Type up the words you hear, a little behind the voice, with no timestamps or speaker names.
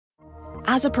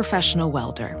As a professional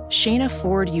welder, Shayna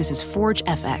Ford uses Forge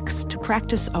FX to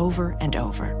practice over and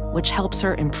over, which helps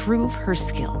her improve her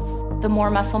skills. The more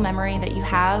muscle memory that you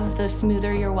have, the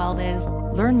smoother your weld is.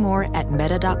 Learn more at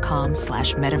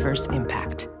meta.com/metaverse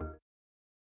impact.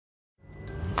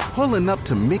 Pulling up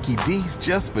to Mickey D's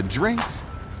just for drinks?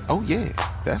 Oh yeah,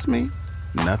 that's me.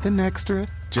 Nothing extra,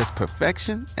 just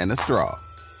perfection and a straw.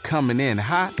 Coming in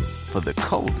hot for the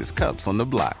coldest cups on the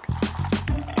block.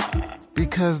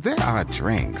 Because there are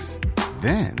drinks.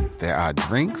 Then there are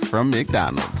drinks from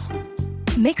McDonald's.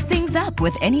 Mix things up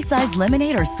with any size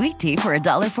lemonade or sweet tea for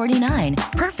 $1.49.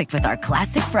 Perfect with our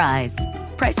classic fries.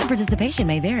 Price and participation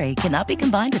may vary. Cannot be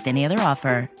combined with any other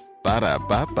offer.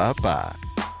 Ba-da-ba-ba-ba.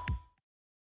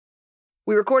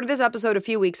 We recorded this episode a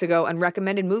few weeks ago and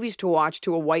recommended movies to watch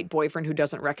to a white boyfriend who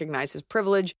doesn't recognize his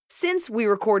privilege. Since we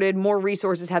recorded, more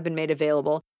resources have been made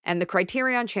available, and the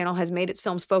Criterion Channel has made its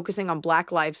films focusing on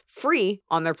Black lives free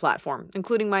on their platform,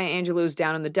 including Maya Angelou's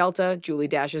Down in the Delta, Julie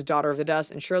Dash's Daughter of the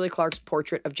Dust, and Shirley Clark's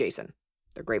Portrait of Jason.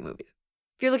 They're great movies.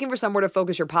 If you're looking for somewhere to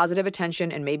focus your positive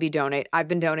attention and maybe donate, I've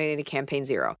been donating to Campaign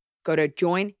Zero. Go to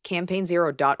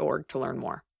joincampaignzero.org to learn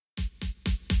more.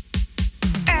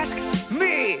 Ask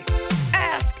me!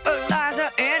 Ask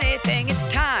Eliza anything. It's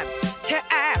time to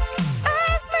ask.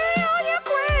 Ask me all your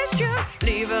questions.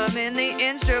 Leave them in the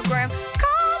Instagram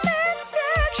comment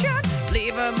section.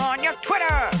 Leave them on your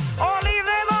Twitter or leave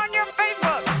them on your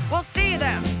Facebook. We'll see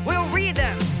them. We'll read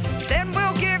them. Then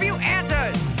we'll give you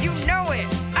answers. You know it.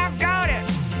 I've got it.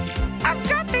 I've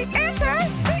got the answer.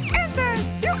 The answer.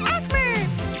 You ask me.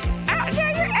 I'll tell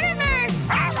you anything.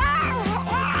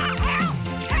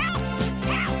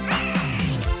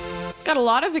 Got a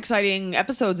lot of exciting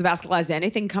episodes of Ask Eliza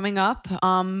Anything coming up.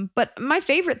 But my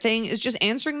favorite thing is just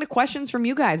answering the questions from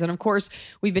you guys. And of course,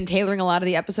 we've been tailoring a lot of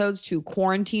the episodes to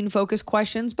quarantine focused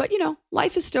questions, but you know,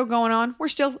 life is still going on. We're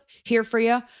still here for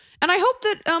you. And I hope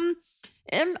that,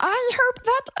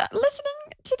 listening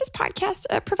to this podcast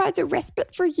provides a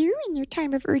respite for you in your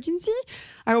time of urgency.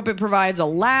 I hope it provides a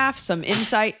laugh, some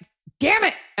insight. Damn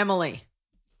it, Emily.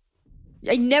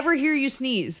 I never hear you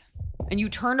sneeze. And you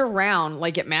turned around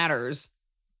like it matters.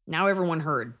 Now everyone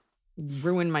heard.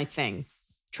 Ruined my thing.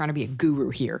 Trying to be a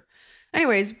guru here.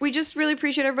 Anyways, we just really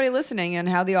appreciate everybody listening and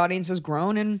how the audience has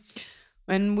grown.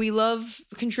 And we love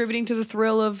contributing to the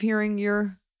thrill of hearing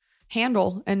your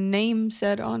handle and name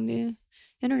said on the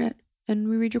internet. And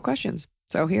we read your questions.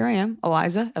 So here I am,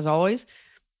 Eliza, as always.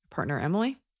 Partner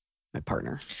Emily. My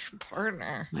partner.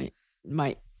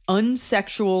 My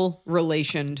unsexual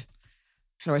relationed.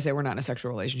 How do I say we're not in a sexual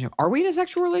relationship? Are we in a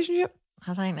sexual relationship?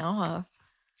 That I know of.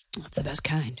 That's the best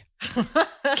kind. Kick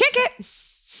it.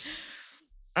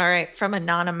 All right. From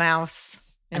Anonymouse.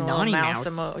 Anonymouse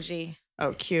emoji.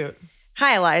 Oh, cute.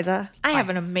 Hi, Eliza. I have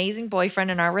an amazing boyfriend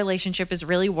and our relationship is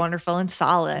really wonderful and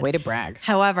solid. Way to brag.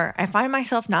 However, I find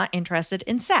myself not interested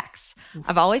in sex.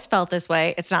 I've always felt this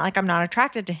way. It's not like I'm not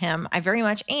attracted to him. I very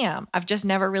much am. I've just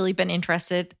never really been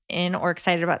interested in or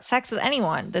excited about sex with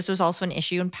anyone. This was also an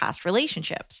issue in past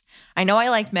relationships. I know I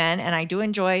like men and I do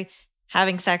enjoy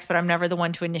having sex, but I'm never the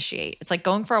one to initiate. It's like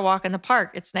going for a walk in the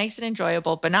park. It's nice and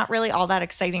enjoyable, but not really all that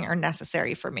exciting or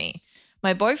necessary for me.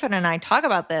 My boyfriend and I talk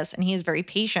about this, and he is very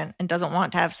patient and doesn't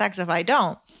want to have sex if I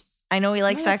don't. I know he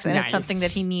likes sex, and it's something that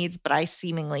he needs, but I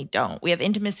seemingly don't. We have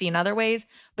intimacy in other ways,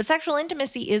 but sexual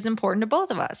intimacy is important to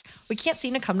both of us. We can't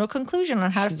seem to come to a conclusion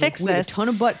on how to fix this. We have a ton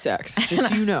of butt sex, just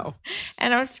so you know.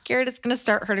 And I'm scared it's going to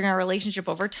start hurting our relationship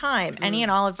over time. Any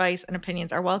and all advice and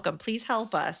opinions are welcome. Please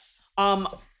help us.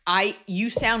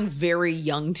 You sound very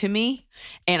young to me,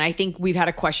 and I think we've had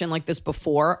a question like this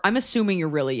before. I'm assuming you're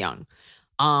really young.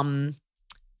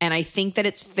 And I think that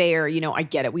it's fair. You know, I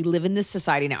get it. We live in this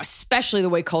society now, especially the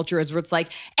way culture is, where it's like,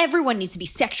 everyone needs to be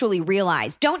sexually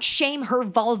realized. Don't shame her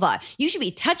vulva. You should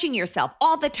be touching yourself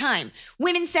all the time.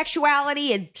 Women's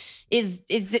sexuality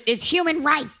is human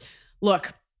rights.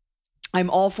 Look, I'm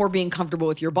all for being comfortable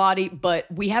with your body,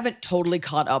 but we haven't totally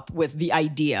caught up with the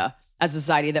idea as a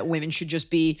society that women should just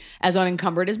be as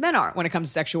unencumbered as men are when it comes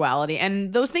to sexuality.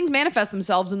 And those things manifest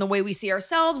themselves in the way we see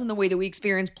ourselves and the way that we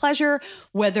experience pleasure,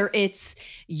 whether it's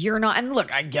you're not, and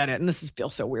look, I get it, and this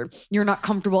feels so weird. You're not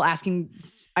comfortable asking,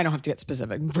 I don't have to get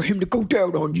specific, for him to go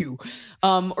down on you.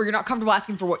 Or you're not comfortable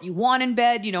asking for what you want in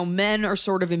bed. You know, men are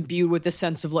sort of imbued with this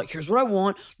sense of like, here's what I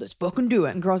want, let's fucking do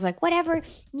it. And girls like, whatever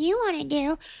you want to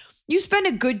do. You spend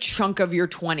a good chunk of your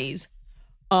 20s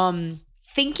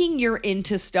thinking you're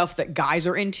into stuff that guys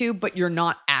are into, but you're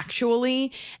not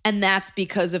actually. And that's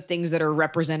because of things that are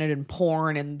represented in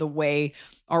porn and the way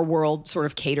our world sort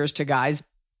of caters to guys.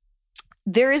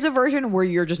 There is a version where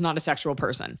you're just not a sexual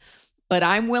person, but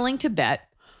I'm willing to bet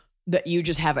that you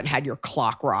just haven't had your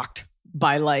clock rocked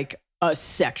by like a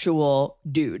sexual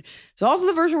dude. So also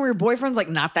the version where your boyfriend's like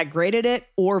not that great at it,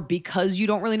 or because you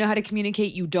don't really know how to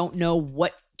communicate, you don't know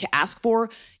what to ask for.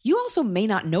 You also may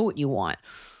not know what you want.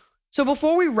 So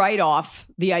before we write off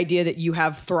the idea that you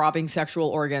have throbbing sexual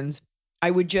organs, I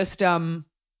would just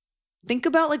think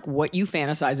about like what you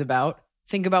fantasize about,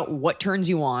 think about what turns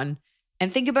you on,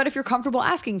 and think about if you're comfortable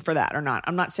asking for that or not.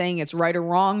 I'm not saying it's right or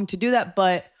wrong to do that,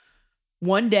 but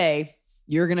one day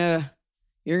you're gonna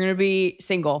be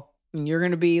single and you're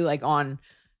gonna be like on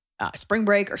spring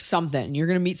break or something, and you're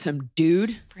gonna meet some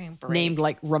dude named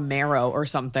like Romero or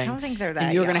something. I don't think they're that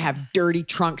And you're young. gonna have dirty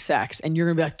trunk sex, and you're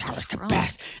gonna be like, that was the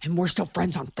best, and we're still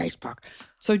friends on Facebook.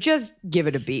 So just give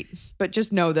it a beat, but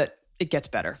just know that it gets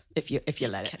better if you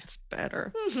let it. It's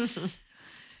better.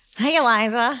 Hey,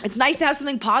 Eliza. It's nice to have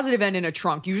something positive end in a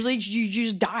trunk. Usually you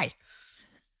just die.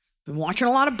 Been watching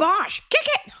a lot of Bosch. Kick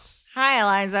it. Hi,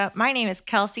 Eliza. My name is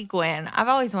Kelsey Gwynn. I've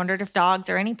always wondered if dogs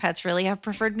or any pets really have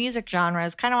preferred music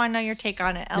genres. Kind of want to know your take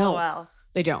on it. LOL. No,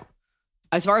 they don't.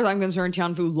 As far as I'm concerned,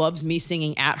 Tianfu loves me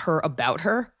singing at her about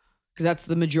her, because that's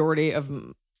the majority of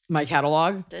my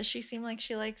catalog. Does she seem like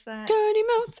she likes that? Tiny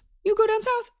mouth, you go down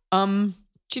south.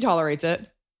 She tolerates it.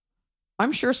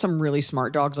 I'm sure some really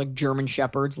smart dogs like German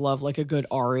Shepherds love like a good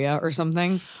aria or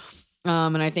something.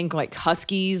 And I think like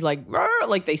Huskies, like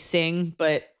they sing,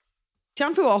 but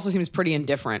Tianfu also seems pretty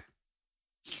indifferent.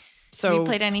 So Have you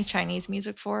played any Chinese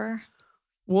music for her?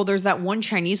 Well, there's that one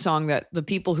Chinese song that the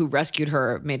people who rescued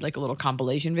her made like a little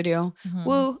compilation video.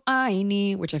 Wu ai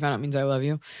ni, which I found out means I love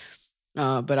you.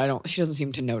 But she doesn't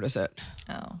seem to notice it.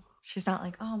 Oh, she's not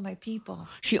like, oh, my people.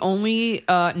 She only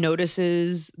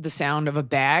notices the sound of a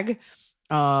bag,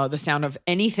 the sound of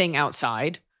anything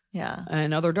outside, Yeah.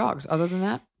 and other dogs. Other than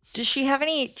that, Does she have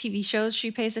any TV shows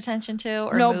she pays attention to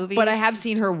or no, movies? but I have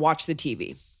seen her watch the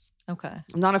TV. Okay.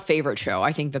 Not a favorite show.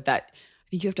 I think I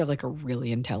think you have to have like a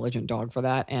really intelligent dog for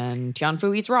that. And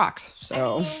Tianfu eats rocks.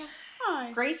 So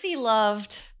Gracie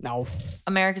loved no,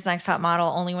 America's Next Top Model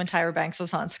only when Tyra Banks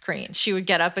was on screen. She would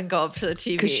get up and go up to the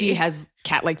TV. because she has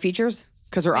cat-like features.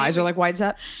 Because her eyes are like wide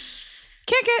set.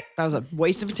 Kick it. That was a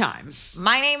waste of time.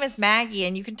 My name is Maggie,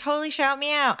 and you can totally shout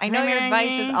me out. I know your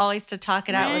advice is always to talk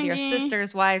it out with your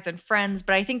sisters, wives, and friends,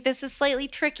 but I think this is slightly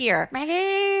trickier.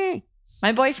 Maggie.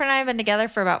 My boyfriend and I have been together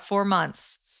for about 4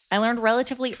 months. I learned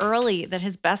relatively early that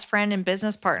his best friend and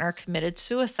business partner committed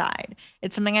suicide.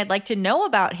 It's something I'd like to know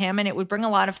about him, and it would bring a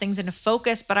lot of things into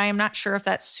focus, but I am not sure if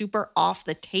that's super off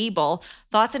the table.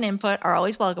 Thoughts and input are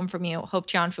always welcome from you. Hope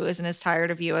Tianfu isn't as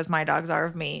tired of you as my dogs are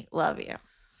of me. Love you.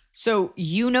 So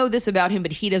you know this about him,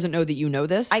 but he doesn't know that you know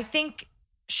this? I think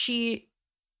she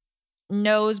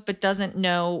knows but doesn't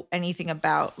know anything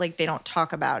about, like, they don't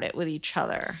talk about it with each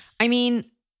other. I mean,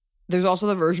 there's also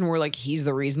the version where like he's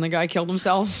the reason the guy killed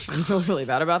himself and feels really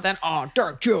bad about that. Oh,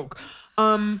 dark joke.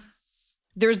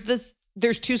 There's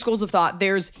two schools of thought.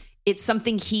 It's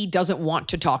something he doesn't want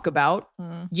to talk about.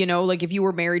 You know, like if you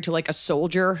were married to like a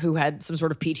soldier who had some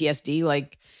sort of PTSD,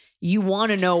 like you want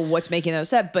to know what's making them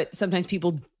upset, but sometimes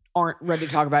people aren't ready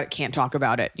to talk about it, can't talk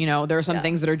about it. You know, there are some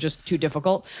things that are just too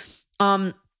difficult.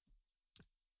 But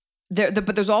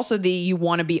there's also you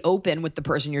want to be open with the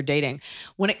person you're dating.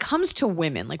 When it comes to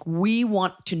women, like we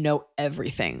want to know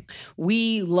everything.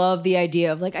 We love the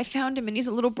idea of like, I found him and he's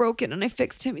a little broken and I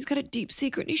fixed him. He's got a deep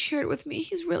secret and he shared it with me.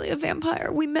 He's really a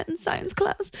vampire. We met in science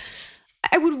class.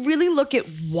 I would really look at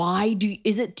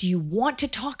do you want to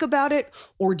talk about it,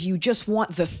 or do you just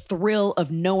want the thrill of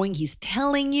knowing he's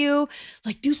telling you?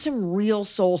 Like, do some real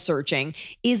soul searching.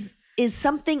 Is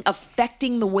something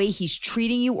affecting the way he's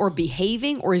treating you or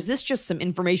behaving, or is this just some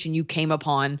information you came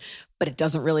upon, but it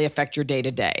doesn't really affect your day to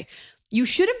day? You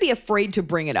shouldn't be afraid to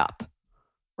bring it up.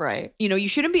 Right. You know, you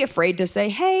shouldn't be afraid to say,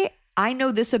 hey, I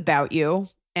know this about you.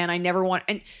 And I never want,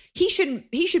 and he should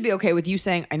be okay with you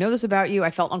saying, I know this about you.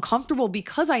 I felt uncomfortable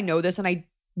because I know this and I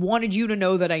wanted you to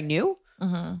know that I knew,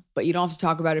 but you don't have to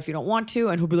talk about it if you don't want to.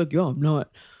 And he'll be like, yeah, I'm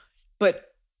not.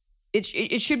 But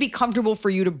it should be comfortable for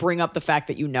you to bring up the fact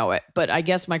that you know it. But I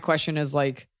guess my question is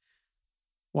like,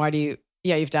 you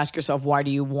have to ask yourself, why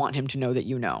do you want him to know that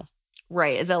you know?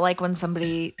 Right. Is it like when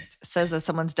somebody says that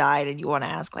someone's died and you want to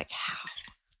ask like,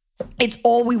 how? It's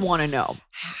all we want to know.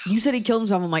 You said he killed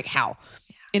himself. I'm like, how?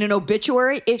 In an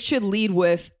obituary, it should lead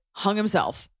with hung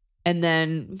himself. And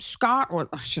then Scott, or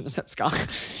I shouldn't have said Scott,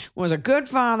 was a good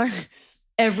father.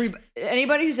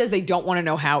 Anybody who says they don't want to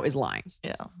know how is lying.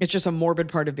 Yeah. It's just a morbid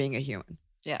part of being a human.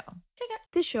 Yeah.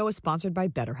 This show is sponsored by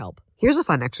BetterHelp. Here's a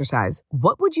fun exercise.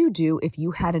 What would you do if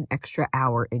you had an extra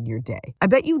hour in your day? I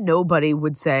bet you nobody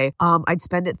would say, I'd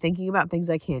spend it thinking about things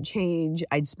I can't change.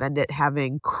 I'd spend it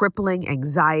having crippling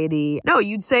anxiety. No,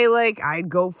 you'd say like, I'd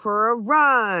go for a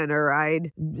run, or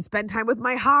I'd spend time with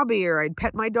my hobby, or I'd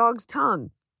pet my dog's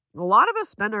tongue. A lot of us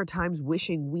spend our times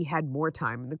wishing we had more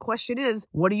time. And the question is,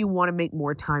 what do you want to make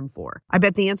more time for? I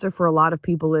bet the answer for a lot of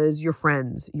people is your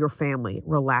friends, your family,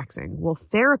 relaxing. Well,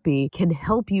 therapy can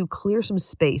help you clear some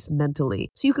space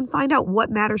mentally so you can find out what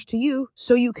matters to you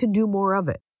so you can do more of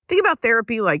it. Think about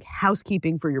therapy like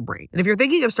housekeeping for your brain. And if you're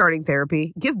thinking of starting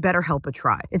therapy, give BetterHelp a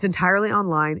try. It's entirely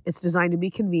online. It's designed to be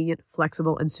convenient,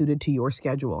 flexible, and suited to your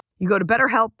schedule. You go to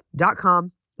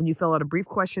BetterHelp.com and you fill out a brief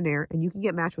questionnaire, and you can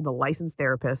get matched with a licensed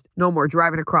therapist. No more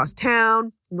driving across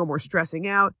town, no more stressing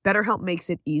out. BetterHelp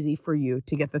makes it easy for you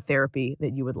to get the therapy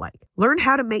that you would like. Learn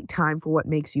how to make time for what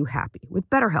makes you happy with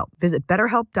BetterHelp. Visit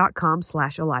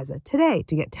BetterHelp.com/Eliza today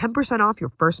to get 10% off your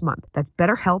first month. That's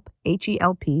BetterHelp,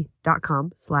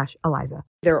 HELP.com/Eliza.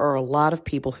 There are a lot of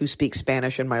people who speak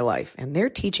Spanish in my life, and they're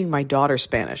teaching my daughter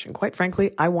Spanish. And quite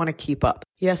frankly, I want to keep up.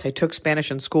 Yes, I took Spanish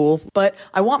in school, but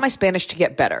I want my Spanish to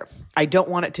get better. I don't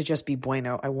want it to just be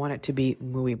bueno. I want it to be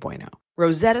muy bueno.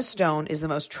 Rosetta Stone is the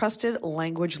most trusted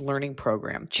language learning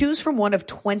program. Choose from one of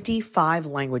 25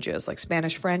 languages like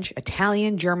Spanish, French,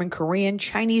 Italian, German, Korean,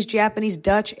 Chinese, Japanese,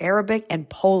 Dutch, Arabic, and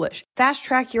Polish. Fast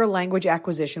track your language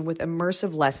acquisition with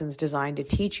immersive lessons designed to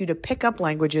teach you to pick up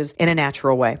languages in a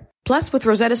natural way. Plus, with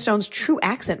Rosetta Stone's True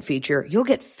Accent feature, you'll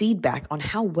get feedback on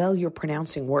how well you're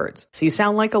pronouncing words. So you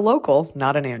sound like a local,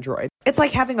 not an android. It's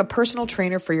like having a personal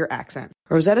trainer for your accent.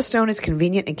 Rosetta Stone is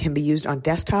convenient and can be used on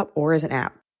desktop or as an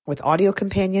app, with audio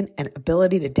companion and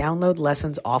ability to download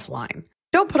lessons offline.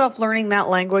 Don't put off learning that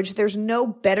language. There's no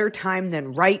better time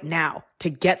than right now to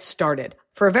get started.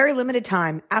 For a very limited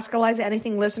time, Ask Eliza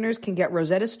Anything listeners can get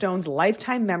Rosetta Stone's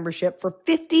lifetime membership for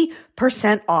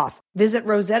 50% off. Visit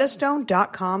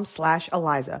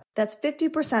rosettastone.com/Eliza. That's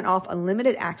 50% off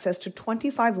unlimited access to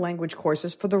 25 language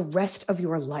courses for the rest of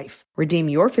your life. Redeem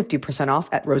your 50% off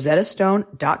at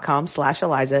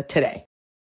rosettastone.com/Eliza today.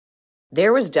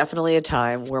 There was definitely a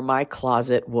time where my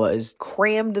closet was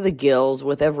crammed to the gills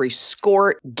with every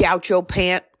skort, gaucho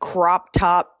pant, crop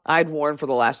top I'd worn for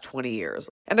the last 20 years.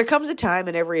 And there comes a time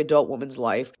in every adult woman's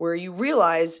life where you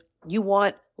realize you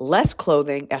want less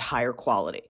clothing at higher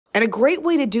quality. And a great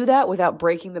way to do that without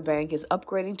breaking the bank is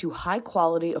upgrading to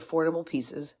high-quality, affordable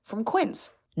pieces from Quince.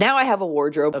 Now I have a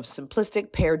wardrobe of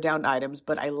simplistic, pared-down items,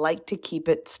 but I like to keep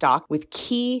it stocked with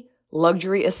key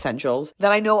luxury essentials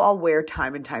that I know I'll wear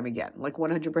time and time again, like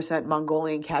 100%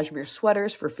 Mongolian cashmere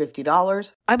sweaters for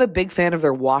 $50. I'm a big fan of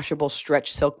their washable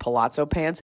stretch silk palazzo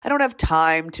pants. I don't have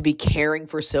time to be caring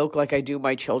for silk like I do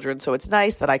my children, so it's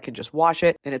nice that I can just wash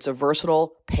it, and it's a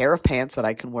versatile pair of pants that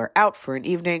I can wear out for an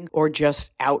evening or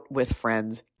just out with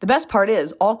friends. The best part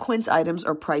is all Quince items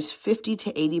are priced 50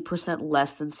 to 80%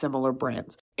 less than similar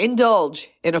brands. Indulge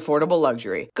in affordable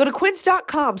luxury. Go to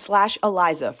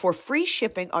quince.com/Eliza for free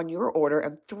shipping on your order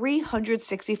and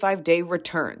 365-day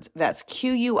returns. That's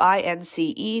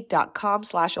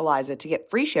QUINCE.com/Eliza to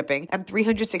get free shipping and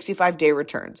 365-day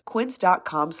returns.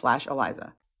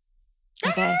 Quince.com/Eliza.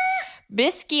 Okay.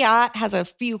 Biscuit has a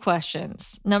few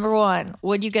questions. Number one,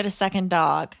 would you get a second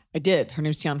dog? I did. Her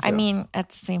name's Tianfu. I mean, at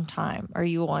the same time, are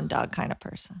you a one dog kind of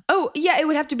person? Oh, yeah. It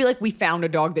would have to be like we found a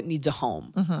dog that needs a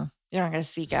home. Mm-hmm. You're not going to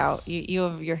seek out. You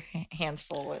have your hands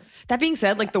full with. That being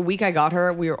said, like the week I got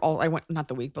her, not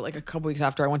the week, but like a couple weeks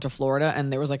after I went to Florida, and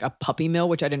there was like a puppy mill,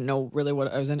 which I didn't know really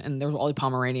what I was in. And there was all the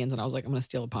Pomeranians, and I was like, I'm going to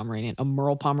steal a Pomeranian, a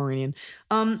Merle Pomeranian.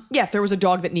 Yeah, there was a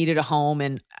dog that needed a home,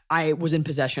 and I was in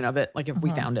possession of it. Like if we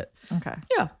found it. Okay.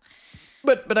 Yeah.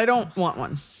 But I don't want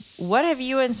one. What have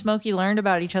you and Smokey learned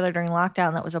about each other during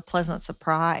lockdown that was a pleasant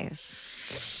surprise?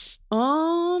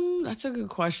 That's a good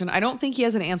question. I don't think he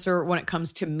has an answer when it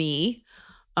comes to me.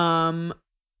 A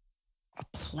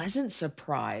pleasant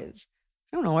surprise.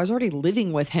 I don't know. I was already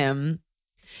living with him.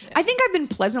 Yeah. I think I've been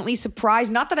pleasantly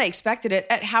surprised, not that I expected it,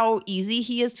 at how easy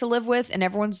he is to live with. And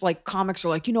everyone's like, comics are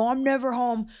like, I'm never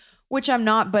home, which I'm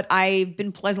not, but I've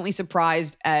been pleasantly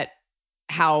surprised at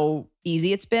how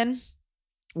easy it's been.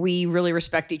 We really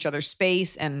respect each other's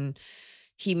space, and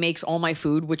he makes all my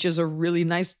food, which is a really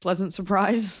nice, pleasant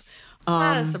surprise. It's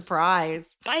not a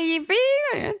surprise. He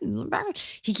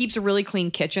keeps a really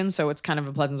clean kitchen, so it's kind of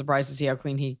a pleasant surprise to see how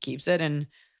clean he keeps it. And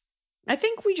I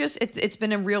think it's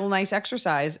been a real nice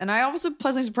exercise. And I also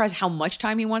pleasantly surprised how much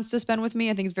time he wants to spend with me.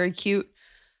 I think it's very cute.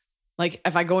 Like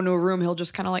if I go into a room, he'll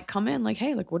just kind of like come in like,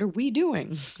 hey, like, what are we doing?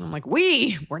 And I'm like,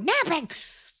 we're napping.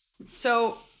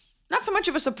 So not so much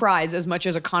of a surprise as much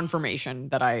as a confirmation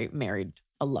that I married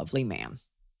a lovely man.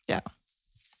 Yeah.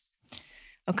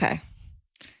 Okay.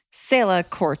 Sela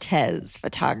Cortez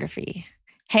Photography.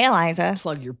 Hey, Eliza.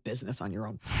 Plug your business on your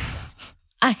own.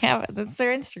 I have it. That's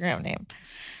their Instagram name.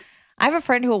 I have a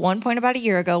friend who at one point about a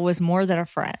year ago was more than a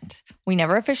friend. We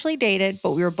never officially dated,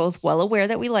 but we were both well aware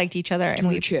that we liked each other.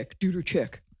 Dude or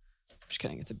chick. Just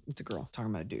kidding. It's a girl.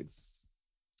 Talking about a dude.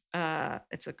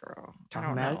 It's a girl. I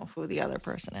don't know who the other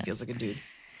person is. Feels like a dude.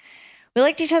 We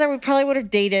liked each other. We probably would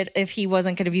have dated if he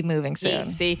wasn't going to be moving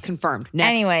soon. See, confirmed. Next.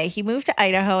 Anyway, he moved to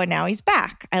Idaho and now he's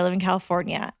back. I live in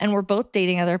California and we're both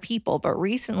dating other people, but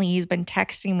recently he's been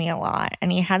texting me a lot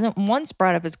and he hasn't once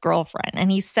brought up his girlfriend.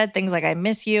 And he said things like, I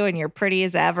miss you and you're pretty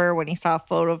as ever when he saw a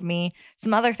photo of me.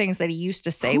 Some other things that he used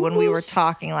to say when we were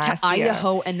talking last year. To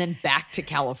Idaho and then back to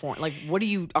California. Like, what are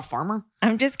you, a farmer?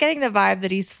 I'm just getting the vibe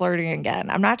that he's flirting again.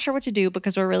 I'm not sure what to do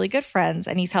because we're really good friends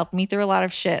and he's helped me through a lot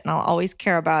of shit and I'll always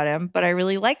care about him. But I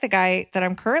really like the guy that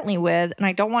I'm currently with and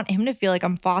I don't want him to feel like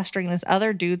I'm fostering this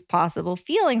other dude's possible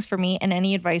feelings for me, and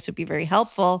any advice would be very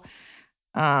helpful.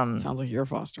 Sounds like you're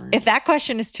fostering. If that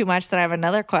question is too much, then I have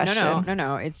another question.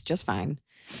 No. It's just fine.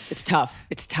 It's tough.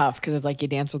 It's tough because it's like you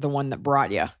dance with the one that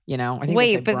brought you, you know? I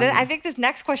think I think this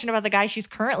next question about the guy she's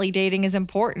currently dating is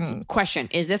important. Question,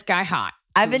 is this guy hot?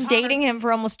 I've been dating him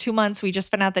for almost 2 months. We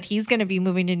just found out that he's going to be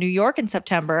moving to New York in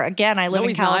September. Again, I live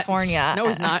in California. No,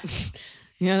 he's not.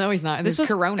 Yeah, no, he's not. This was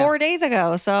Corona. 4 days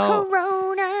ago. So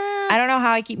Corona. I don't know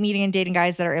how I keep meeting and dating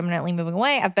guys that are imminently moving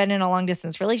away. I've been in a long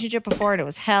distance relationship before and it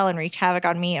was hell and wreaked havoc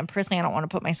on me. And personally, I don't want to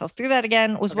put myself through that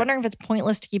again. Was wondering if it's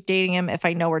pointless to keep dating him if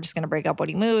I know we're just going to break up when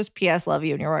he moves. P.S. Love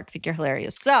you and your work. Think you're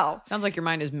hilarious. So sounds like your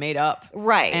mind is made up.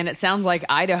 Right. And it sounds like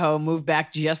Idaho moved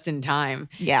back just in time.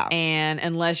 Yeah. And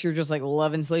unless you're just like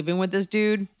loving sleeping with this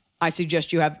dude, I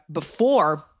suggest you have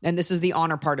before, and this is the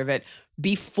honor part of it,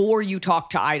 before you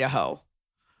talk to Idaho,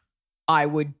 I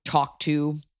would talk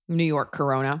to New York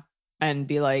Corona and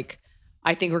be like,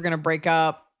 I think we're going to break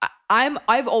up.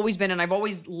 I've always been, and I've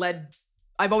always done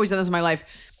this in my life.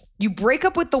 You break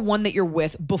up with the one that you're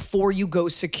with before you go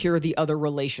secure the other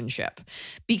relationship.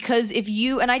 Because if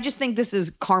you, and I just think this is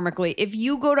karmically, if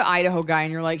you go to Idaho guy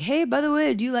and you're like, hey, by the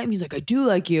way, do you like me? He's like, I do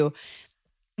like you.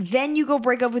 Then you go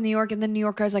break up with New York and then New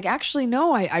York guy's like, actually,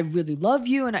 no, I really love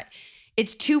you. And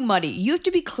it's too muddy. You have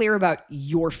to be clear about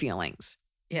your feelings.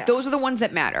 Yeah. Those are the ones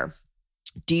that matter.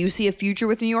 Do you see a future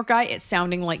with New York guy? It's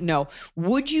sounding like no.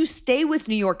 Would you stay with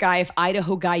New York guy if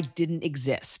Idaho guy didn't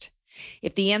exist?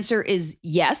 If the answer is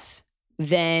yes,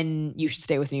 then you should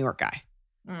stay with New York guy.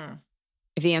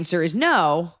 If the answer is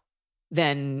no,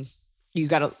 then you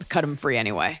got to cut him free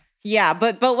anyway. Yeah,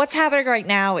 but what's happening right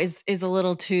now is a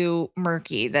little too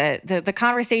murky. The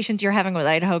conversations you're having with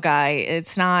Idaho guy,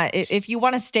 it's not. If you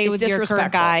want to stay with your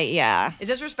current guy, yeah, it's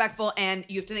disrespectful, and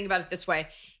you have to think about it this way: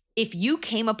 if you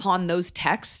came upon those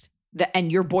texts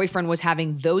and your boyfriend was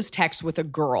having those texts with a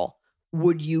girl,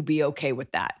 would you be okay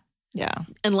with that? Yeah,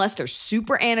 unless they're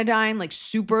super anodyne, like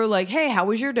super, like, hey, how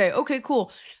was your day? Okay,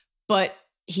 cool, but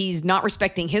he's not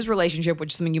respecting his relationship,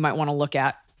 which is something you might want to look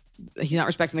at. He's not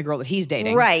respecting the girl that he's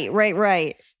dating.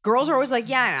 Right. Girls are always like,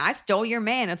 yeah, I stole your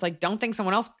man. It's like, don't think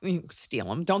someone else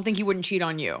steal him. Don't think he wouldn't cheat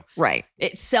on you. Right.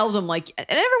 It's seldom like, and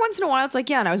every once in a while, it's like,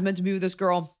 yeah, and I was meant to be with this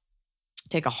girl.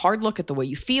 Take a hard look at the way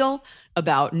you feel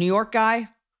about New York guy,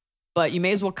 but you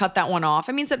may as well cut that one off.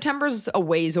 I mean, September's a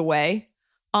ways away.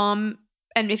 And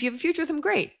if you have a future with him,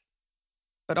 great.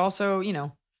 But also, you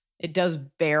know, it does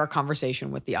bear a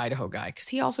conversation with the Idaho guy because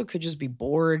he also could just be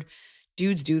bored.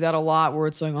 Dudes do that a lot where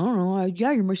it's like, I don't know,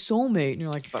 yeah, you're my soulmate. And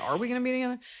you're like, but are we going to be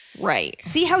together? Right.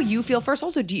 See how you feel first.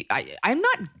 Also, I'm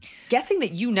not guessing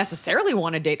that you necessarily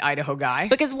want to date Idaho guy.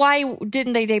 Because why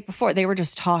didn't they date before? They were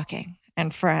just talking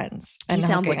and friends. And he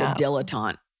sounds like a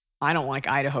dilettante. I don't like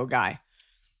Idaho guy.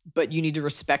 But you need to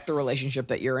respect the relationship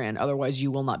that you're in. Otherwise, you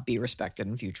will not be respected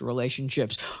in future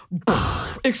relationships.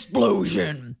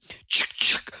 Explosion.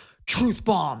 Truth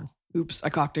bomb. Oops, I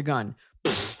cocked a gun.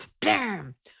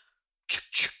 Bam.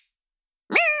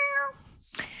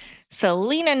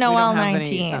 Selena Noel 19.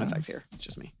 Any sound effects here. It's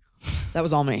just me. That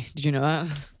was all me. Did you know that?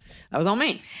 That was all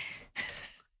me.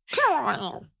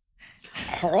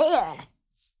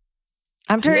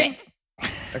 I'm turning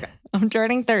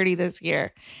 30 this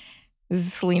year. This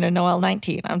is Selena Noel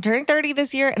 19. I'm turning 30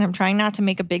 this year and I'm trying not to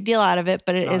make a big deal out of it,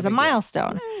 but it is a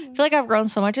milestone. I feel like I've grown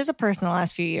so much as a person the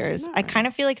last few years. I kind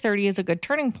of feel like 30 is a good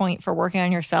turning point for working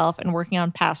on yourself and working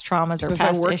on past traumas or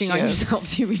past issues. Working on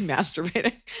yourself, do you mean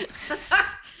masturbating?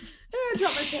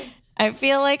 Drop my pen. I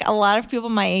feel like a lot of people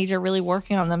my age are really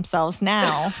working on themselves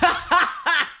now.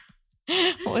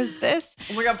 What was this?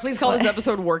 Oh my God, please call this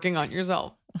episode Working on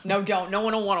Yourself. No, don't. No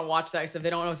one will want to watch that. If they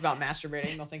don't know it's about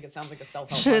masturbating, they'll think it sounds like a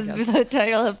self-help Should podcast. the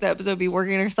title of the episode be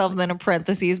working on yourself and then in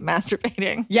parentheses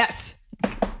masturbating? Yes.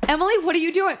 Emily, what are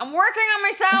you doing? I'm working on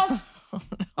myself.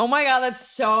 Oh my God, that's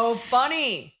so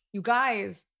funny. You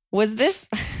guys. Was this?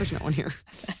 There's no one here.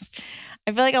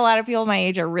 I feel like a lot of people my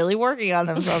age are really working on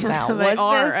themselves now. They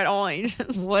are at all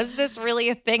ages. Was this really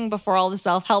a thing before all the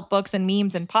self-help books and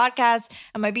memes and podcasts?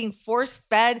 Am I being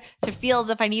force-fed to feel as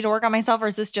if I need to work on myself, or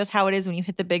is this just how it is when you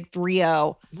hit the big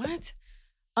 3-0? What?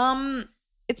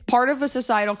 It's part of a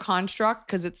societal construct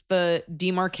because it's the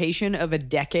demarcation of a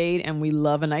decade and we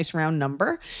love a nice round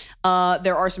number.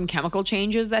 There are some chemical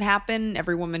changes that happen.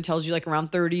 Every woman tells you like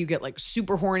around 30, you get like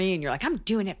super horny and you're like, I'm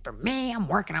doing it for me. I'm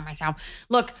working on myself.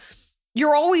 Look,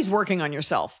 you're always working on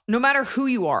yourself, no matter who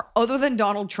you are. Other than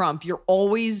Donald Trump, you're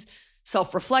always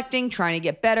self-reflecting, trying to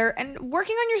get better. And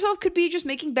working on yourself could be just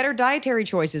making better dietary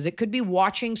choices. It could be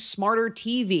watching smarter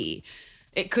TV.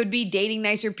 It could be dating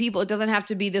nicer people. It doesn't have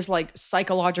to be this like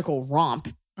psychological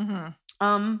romp.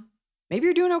 Mm-hmm. Maybe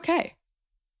you're doing okay.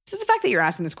 So the fact that you're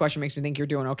asking this question makes me think you're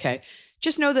doing okay.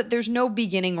 Just know that there's no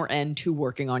beginning or end to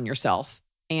working on yourself.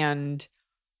 And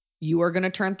you are going to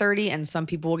turn 30 and some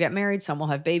people will get married. Some will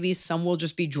have babies. Some will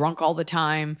just be drunk all the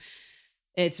time.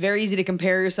 It's very easy to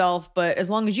compare yourself, but as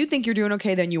long as you think you're doing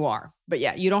okay, then you are. But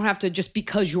yeah, you don't have to just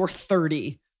because you're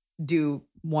 30 do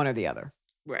one or the other.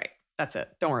 Right. That's it.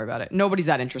 Don't worry about it. Nobody's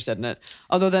that interested in it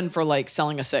other than for like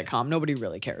selling a sitcom. Nobody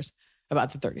really cares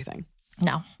about the 30 thing.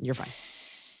 No. You're fine.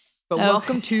 But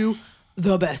welcome to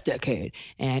the best decade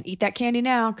and eat that candy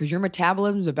now because your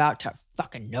metabolism is about to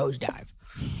fucking nosedive.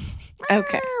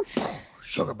 Okay.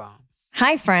 Sugar bomb.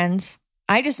 Hi, friends.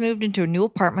 I just moved into a new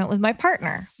apartment with my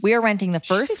partner. We are renting the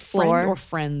first floor. Friend or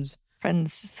friends?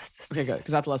 Friends. Okay, good.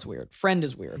 Because that's less weird. Friend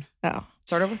is weird. Oh.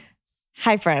 Start over.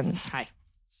 Hi, friends. Hi.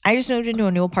 I just moved into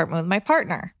a new apartment with my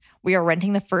partner. We are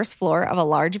renting the first floor of a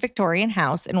large Victorian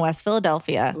house in West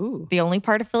Philadelphia. Ooh. The only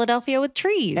part of Philadelphia with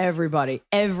trees. Everybody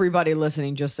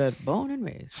listening just said, born and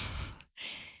raised.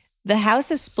 The house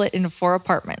is split into 4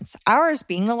 apartments, ours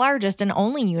being the largest and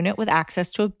only unit with access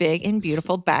to a big and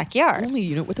beautiful backyard. Only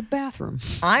unit with a bathroom.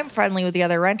 I'm friendly with the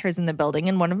other renters in the building,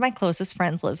 and one of my closest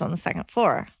friends lives on the second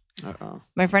floor. Uh-oh.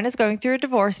 My friend is going through a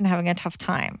divorce and having a tough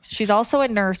time. She's also a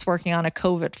nurse working on a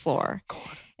COVID floor.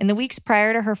 God. In the weeks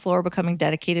prior to her floor becoming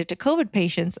dedicated to COVID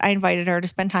patients, I invited her to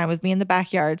spend time with me in the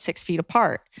backyard 6 feet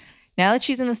apart. Now that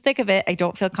she's in the thick of it, I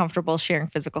don't feel comfortable sharing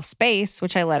physical space,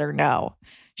 which I let her know.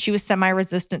 She was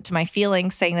semi-resistant to my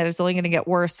feelings, saying that it's only going to get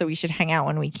worse, so we should hang out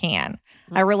when we can.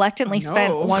 I reluctantly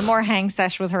spent one more hang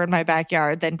sesh with her in my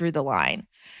backyard, then drew the line.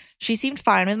 She seemed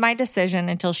fine with my decision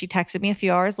until she texted me a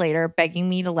few hours later, begging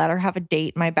me to let her have a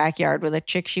date in my backyard with a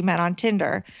chick she met on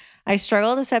Tinder. I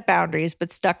struggled to set boundaries,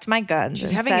 but stuck to my guns.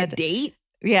 She's having a date?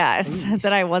 Yeah, and said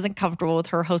that I wasn't comfortable with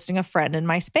her hosting a friend in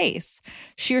my space.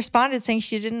 She responded saying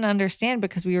she didn't understand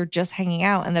because we were just hanging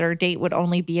out and that our date would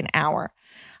only be an hour.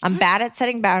 I'm bad at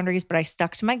setting boundaries, but I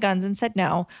stuck to my guns and said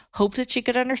no, hoped that she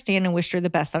could understand and wished her the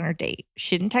best on her date.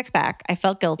 She didn't text back. I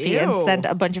felt guilty and sent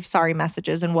a bunch of sorry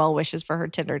messages and well wishes for her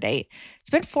Tinder date.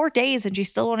 It's been 4 days and she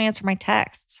still won't answer my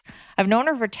texts. I've known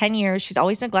her for 10 years. She's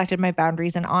always neglected my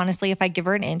boundaries. And honestly, if I give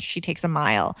her an inch, she takes a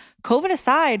mile. COVID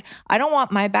aside, I don't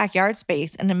want my backyard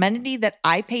space, an amenity that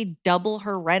I pay double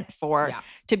her rent for,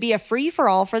 to be a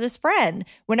free-for-all for this friend.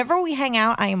 Whenever we hang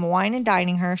out, I am wine and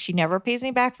dining her. She never pays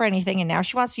me back for anything. And now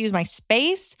she wants to use my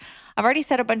space. I've already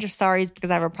said a bunch of sorries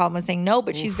because I have a problem with saying no,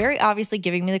 but she's very obviously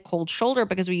giving me the cold shoulder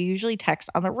because we usually text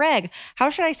on the reg. How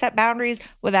should I set boundaries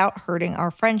without hurting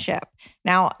our friendship?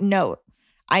 Now, note,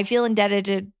 I feel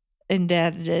indebted.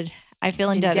 The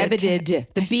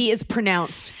B is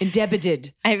pronounced.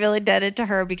 Indebted. I feel indebted to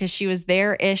her because she was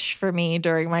there-ish for me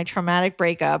during my traumatic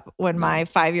breakup when my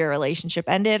 5-year relationship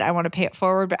ended. I want to pay it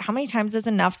forward, but how many times is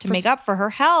enough to make up for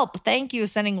her help? Thank you.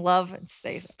 Sending love and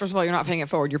stay safe. First of all, you're not paying it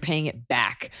forward. You're paying it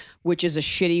back, which is a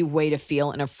shitty way to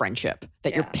feel in a friendship,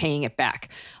 that you're paying it back.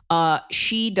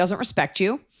 She doesn't respect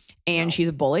you, and she's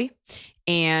a bully.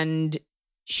 And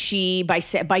she,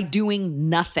 by doing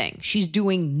nothing, she's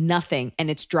doing nothing, and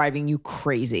it's driving you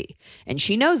crazy. And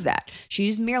she knows that.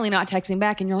 She's merely not texting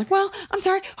back, and you're like, well, I'm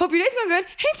sorry. Hope your day's going good.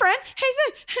 Hey, friend. Hey,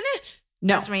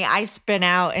 no. That's me. I spin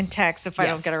out and text if I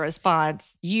don't get a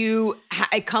response.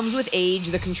 It comes with age,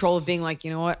 the control of being like,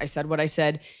 you know what? I said what I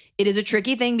said. It is a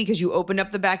tricky thing because you opened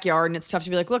up the backyard, and it's tough to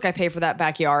be like, look, I pay for that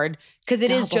backyard because it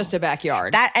is just a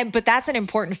backyard. But that's an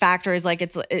important factor. Is like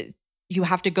you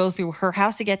have to go through her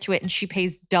house to get to it, and she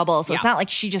pays double. So it's not like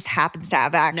she just happens to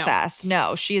have access.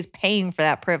 No, she is paying for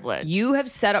that privilege. You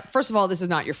have set up, first of all, this is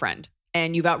not your friend,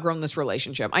 and you've outgrown this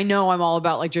relationship. I know I'm all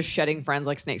about like just shedding friends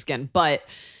like snakeskin, but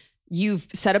You've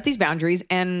set up these boundaries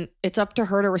and it's up to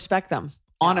her to respect them.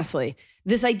 Honestly,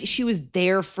 this idea, she was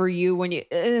there for you when you,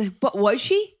 but was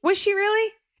she? Was she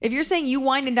really? If you're saying you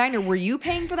wined and dined her, were you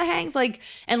paying for the hangs? Like,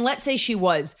 and let's say she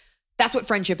was, that's what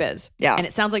friendship is. Yeah. And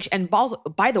it sounds like, and balls,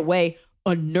 by the way,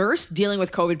 a nurse dealing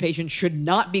with COVID patients should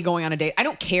not be going on a date. I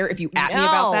don't care if you at me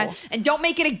about that. And don't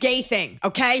make it a gay thing,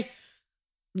 okay?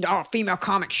 Oh, female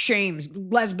comic shames,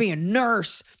 lesbian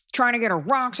nurse trying to get her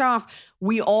rocks off.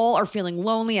 We all are feeling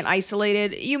lonely and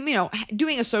isolated. You know,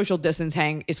 doing a social distance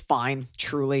hang is fine,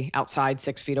 truly, outside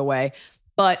 6 feet away.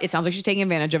 But it sounds like she's taking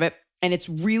advantage of it. And it's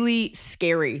really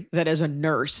scary that as a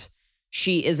nurse,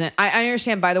 she isn't. I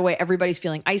understand, by the way, everybody's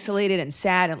feeling isolated and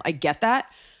sad. And I get that.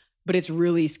 But it's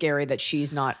really scary that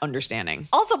she's not understanding.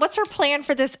 Also, what's her plan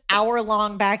for this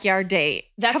hour-long backyard date?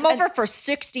 Come over for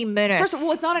 60 minutes. First of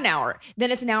all, it's not an hour. Then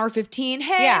it's an hour 15.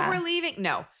 Hey, we're leaving.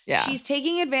 No. Yeah. She's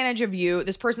taking advantage of you.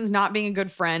 This person's not being a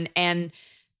good friend. And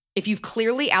if you've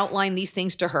clearly outlined these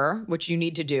things to her, which you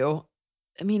need to do,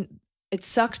 I mean, it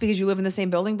sucks because you live in the same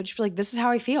building, but she'd be like, this is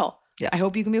how I feel. Yeah. I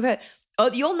hope you can be okay.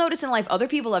 You'll notice in life, other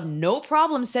people have no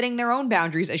problem setting their own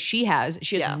boundaries as she has.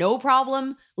 She has no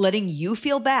problem letting you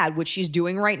feel bad, which she's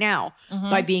doing right now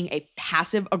by being a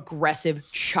passive aggressive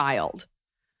child.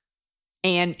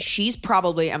 And she's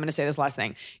probably, I'm going to say this last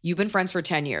thing. You've been friends for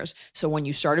 10 years. So when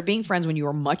you started being friends when you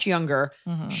were much younger,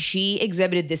 she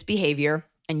exhibited this behavior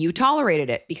and you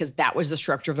tolerated it because that was the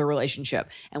structure of the relationship.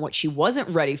 And what she wasn't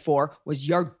ready for was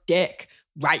your dick.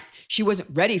 Right. She wasn't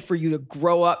ready for you to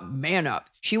grow up, man up.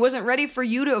 She wasn't ready for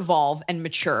you to evolve and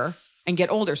mature and get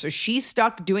older. So she's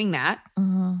stuck doing that.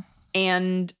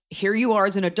 And here you are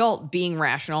as an adult being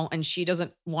rational and she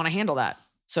doesn't want to handle that.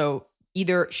 So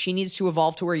either she needs to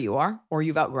evolve to where you are or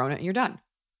you've outgrown it and you're done.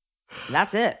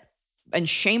 That's it. And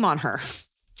shame on her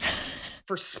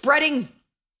for spreading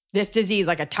this disease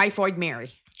like a typhoid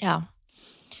Mary. Yeah.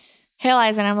 Hey,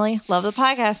 Liza and Emily. Love the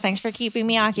podcast. Thanks for keeping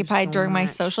me occupied during my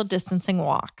social distancing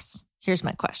walks. Here's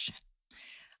my question.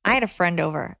 I had a friend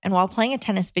over, and while playing a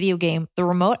tennis video game, the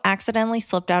remote accidentally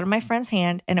slipped out of my friend's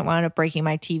hand, and it wound up breaking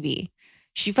my TV.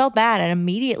 She felt bad and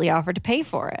immediately offered to pay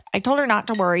for it. I told her not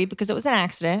to worry because it was an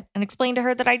accident and explained to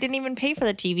her that I didn't even pay for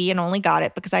the TV and only got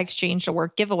it because I exchanged a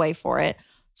work giveaway for it,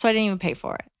 so I didn't even pay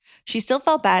for it. She still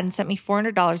felt bad and sent me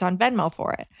 $400 on Venmo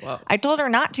for it. Whoa. I told her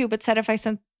not to, but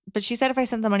she said if I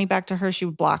sent the money back to her, she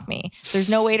would block me. There's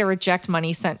no way to reject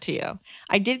money sent to you.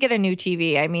 I did get a new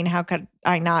TV. I mean, how could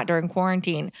I not during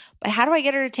quarantine? But how do I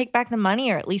get her to take back the money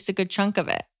or at least a good chunk of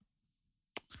it?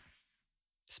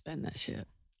 Spend that shit.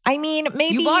 I mean,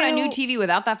 maybe you bought a new TV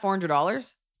without that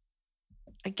 $400?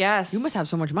 I guess. You must have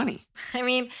so much money. I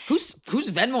mean, who's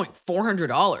Venmoing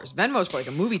 $400? Venmo's for like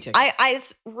a movie ticket.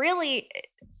 It's really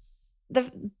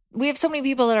we have so many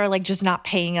people that are like just not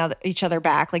paying each other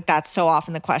back. Like that's so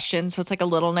often the question. So it's like a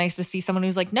little nice to see someone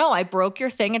who's like, no, I broke your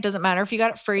thing. It doesn't matter if you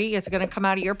got it free. It's going to come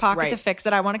out of your pocket to fix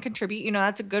it. I want to contribute. You know,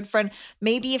 that's a good friend.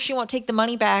 Maybe if she won't take the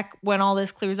money back when all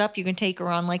this clears up, you can take her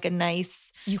on like a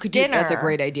nice dinner. That's a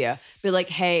great idea. Be like,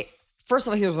 hey, first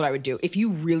of all, here's what I would do. If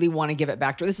you really want to give it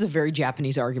back to her, this is a very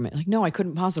Japanese argument. Like, no, I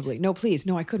couldn't possibly. No, please.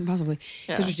 No, I couldn't possibly.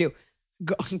 Yeah. Here's what you do.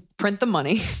 Go print the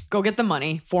money. Go get the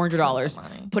money,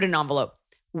 $400. Put it in an envelope.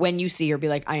 When you see her, be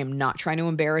like, I am not trying to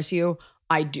embarrass you.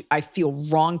 I feel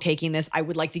wrong taking this. I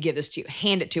would like to give this to you.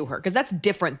 Hand it to her. Because that's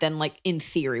different than like in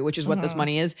theory, which is what this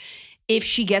money is. If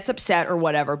she gets upset or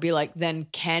whatever, be like, then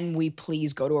can we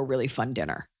please go to a really fun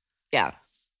dinner? Yeah.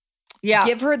 Yeah.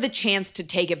 Give her the chance to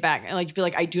take it back. And like be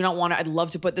like, I do not want to, I'd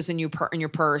love to put this in your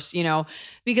purse, you know,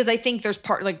 because I think there's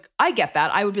like, I get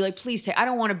that. I would be like, please take, I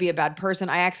don't want to be a bad person.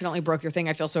 I accidentally broke your thing.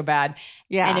 I feel so bad.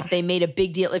 Yeah. And if they made a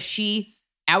big deal, if she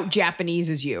out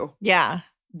Japaneses you,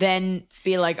 then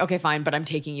be like, okay, fine, but I'm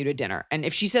taking you to dinner. And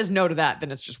if she says no to that, then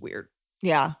it's just weird.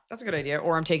 Yeah. That's a good idea.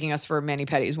 Or I'm taking us for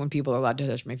mani-pedis when people are allowed to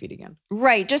touch my feet again.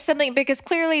 Right. Just something, because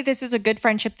clearly this is a good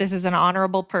friendship. This is an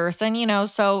honorable person, you know,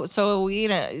 so you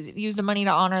know, use the money to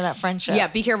honor that friendship. Yeah.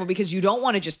 Be careful because you don't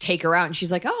want to just take her out and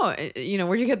she's like, oh, you know,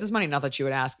 where'd you get this money? Not that she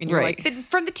would ask. And you're like,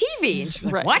 from the TV. And she's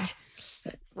like, what?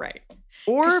 Right.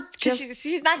 Or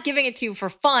she's not giving it to you for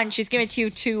fun. She's giving it to you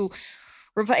to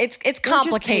it's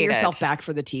complicated. Just pay yourself back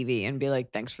for the TV and be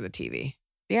like, thanks for the TV.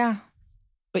 Yeah.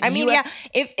 But I mean,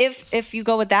 if you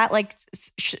go with that, like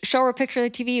show her a picture of the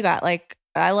TV you got. Like,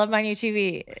 I love my new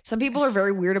TV. Some people are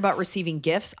very weird about receiving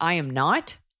gifts. I am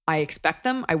not. I expect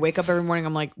them. I wake up every morning.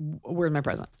 I'm like, where's my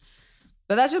present?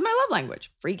 But that's just my love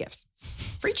language. Free gifts.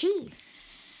 Free cheese.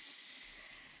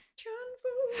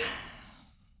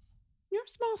 You're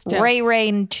small still. Ray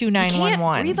 2911. You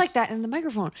can't breathe like that in the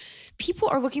microphone. People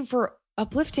are looking for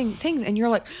uplifting things and you're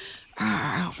like, oh,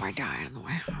 I hope I die on the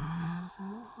way.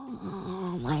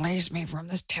 Oh Release me from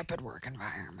this tepid work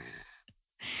environment.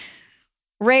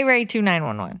 Ray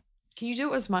 2911. Can you do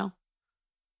it with a smile?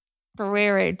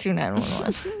 Ray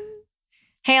 2911.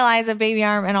 Hey, Eliza, Baby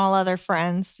Arm, and all other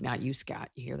friends. Not you, Scott.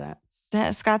 You hear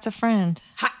that? Scott's a friend.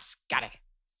 Hot Scotty.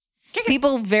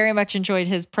 People very much enjoyed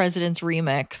his President's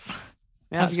remix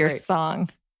of your song.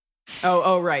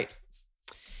 Oh, right.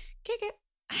 Kick it.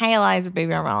 Hey, Eliza,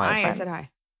 Baby Arm, all other friends. I said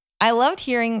hi. I loved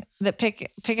hearing that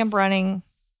pick up running,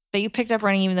 that you picked up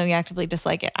running even though you actively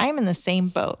dislike it. I am in the same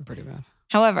boat. Pretty bad.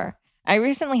 However, I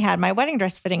recently had my wedding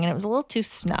dress fitting and it was a little too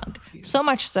snug. So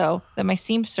much so that my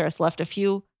seamstress left a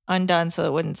few undone so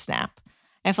it wouldn't snap.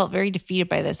 I felt very defeated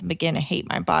by this and began to hate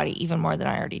my body even more than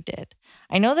I already did.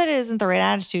 I know that it isn't the right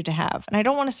attitude to have, and I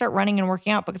don't want to start running and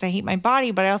working out because I hate my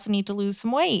body, but I also need to lose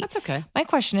some weight. That's okay. My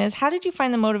question is, how did you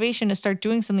find the motivation to start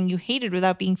doing something you hated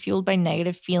without being fueled by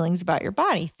negative feelings about your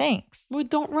body? Thanks. Well,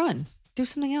 don't run. Do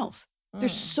something else.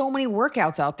 There's so many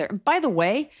workouts out there. And by the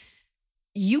way,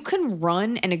 you can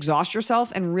run and exhaust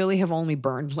yourself and really have only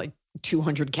burned like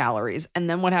 200 calories. And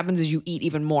then what happens is you eat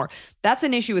even more. That's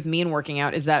an issue with me in working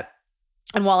out is that,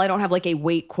 and while I don't have like a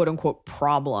weight quote unquote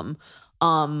problem,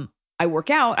 I work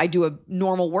out, I do a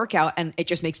normal workout and it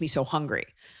just makes me so hungry.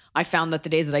 I found that the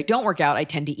days that I don't work out, I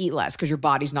tend to eat less because your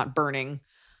body's not burning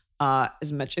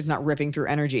as much, it's not ripping through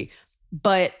energy.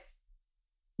 But,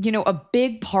 you know, a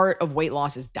big part of weight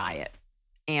loss is diet.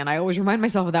 And I always remind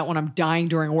myself of that when I'm dying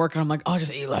during work and I'm like, I'll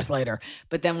just eat less later.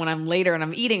 But then when I'm later and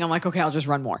I'm eating, I'm like, okay, I'll just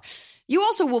run more. You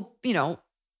also will, you know,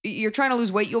 you're trying to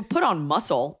lose weight, you'll put on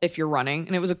muscle if you're running.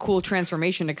 And it was a cool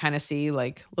transformation to kind of see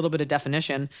like a little bit of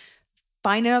definition.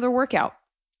 Find another workout.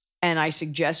 And I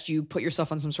suggest you put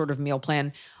yourself on some sort of meal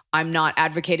plan. I'm not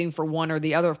advocating for one or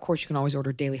the other. Of course, you can always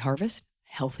order Daily Harvest,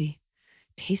 healthy,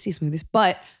 tasty smoothies.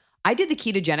 But I did the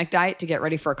ketogenic diet to get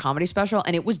ready for a comedy special,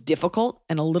 and it was difficult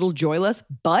and a little joyless,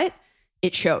 but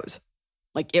it shows.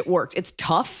 Like, it worked. It's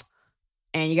tough,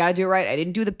 and you got to do it right. I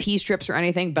didn't do the pee strips or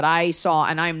anything, but I saw,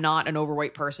 and I'm not an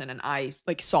overweight person, and I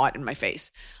like saw it in my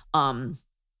face.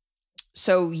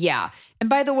 So yeah. And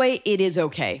by the way, it is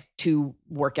okay to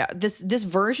work out. This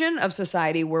version of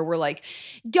society where we're like,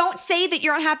 don't say that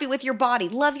you're unhappy with your body.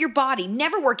 Love your body.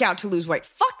 Never work out to lose weight.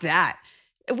 Fuck that.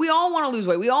 We all want to lose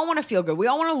weight. We all want to feel good. We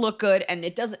all want to look good. And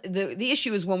it doesn't, the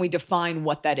issue is when we define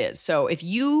what that is. So if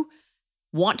you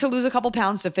want to lose a couple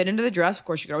pounds to fit into the dress, of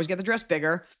course, you can always get the dress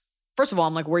bigger. First of all,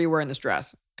 I'm like, where are you wearing this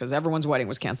dress? Because everyone's wedding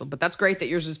was canceled. But that's great that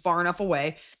yours is far enough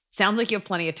away. Sounds like you have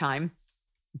plenty of time.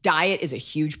 Diet is a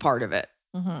huge part of it.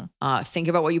 Mm-hmm. Think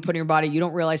about what you put in your body. You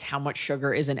don't realize how much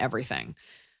sugar is in everything.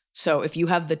 So if you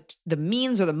have the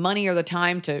means or the money or the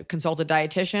time to consult a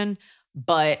dietitian,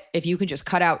 but if you can just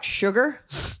cut out sugar,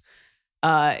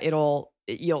 you'll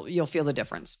feel the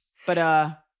difference.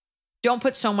 But don't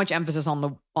put so much emphasis on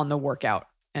the workout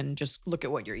and just look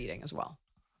at what you're eating as well.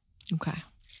 Okay.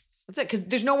 That's it. Because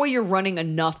there's no way you're running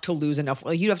enough to lose enough.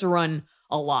 Like, you'd have to run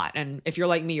a lot. And if you're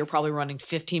like me, you're probably running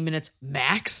 15 minutes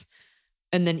max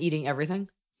and then eating everything.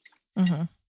 Mm-hmm.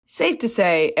 Safe to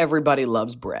say everybody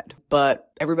loves bread, but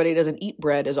everybody doesn't eat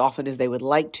bread as often as they would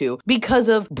like to because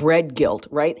of bread guilt,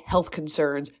 right? Health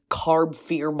concerns, carb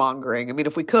fear mongering. I mean,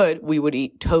 if we could, we would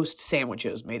eat toast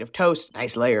sandwiches made of toast,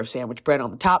 nice layer of sandwich bread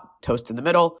on the top, toast in the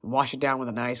middle, and wash it down with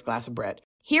a nice glass of bread.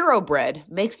 Hero Bread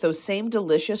makes those same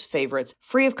delicious favorites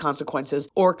free of consequences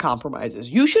or compromises.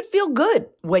 You should feel good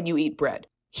when you eat bread.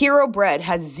 Hero Bread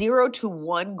has 0 to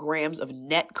 1 grams of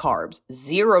net carbs,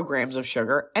 0 grams of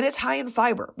sugar, and it's high in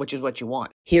fiber, which is what you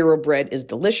want. Hero Bread is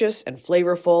delicious and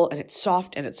flavorful, and it's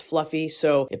soft and it's fluffy,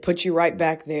 so it puts you right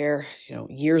back there,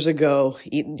 years ago,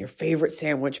 eating your favorite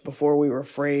sandwich before we were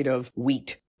afraid of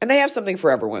wheat. And they have something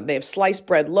for everyone. They have sliced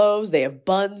bread loaves, they have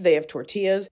buns, they have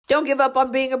tortillas. Don't give up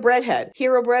on being a breadhead.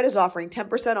 Hero Bread is offering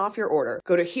 10% off your order.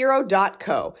 Go to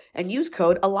hero.co and use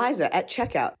code ELIZA at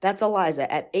checkout. That's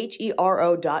ELIZA at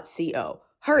HERO.co.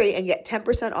 Hurry and get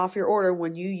 10% off your order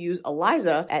when you use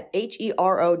ELIZA at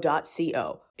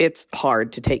HERO.co. It's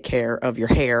hard to take care of your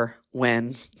hair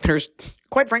when there's,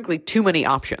 quite frankly, too many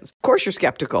options. Of course, you're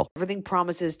skeptical. Everything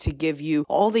promises to give you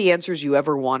all the answers you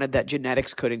ever wanted that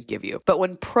genetics couldn't give you. But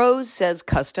when Prose says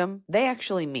custom, they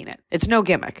actually mean it. It's no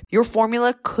gimmick. Your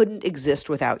formula couldn't exist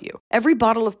without you. Every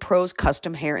bottle of Prose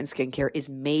custom hair and skincare is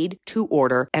made to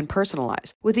order and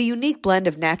personalized with a unique blend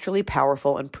of naturally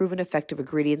powerful and proven effective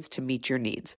ingredients to meet your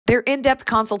needs. Their in-depth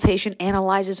consultation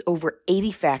analyzes over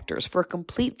 80 factors for a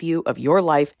complete view of your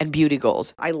life and beauty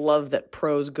goals. I love that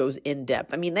Prose goes in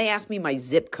depth. I mean, they asked me my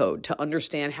zip code to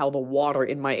understand how the water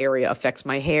in my area affects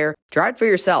my hair. Try it for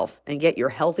yourself and get your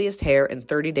healthiest hair in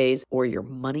 30 days or your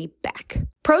money back.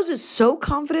 Prose is so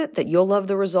confident that you'll love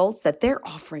the results that they're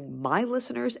offering my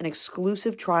listeners an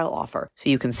exclusive trial offer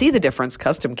so you can see the difference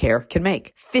custom care can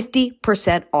make.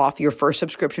 50% off your first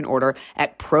subscription order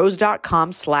at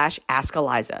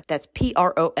prose.com/askeliza. That's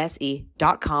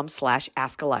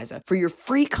prose.com/askeliza for your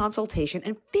free consultation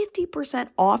and 50%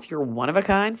 off your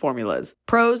one-of-a-kind formulas.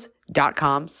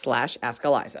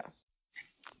 Prose.com/askeliza.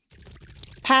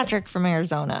 Patrick from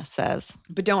Arizona says,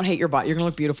 But don't hate your body. You're going to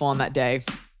look beautiful on that day.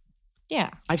 yeah.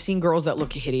 I've seen girls that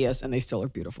look hideous and they still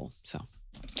look beautiful. So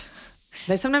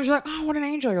they sometimes you're like, oh, what an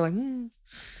angel. You're like,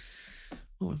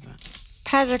 what was that?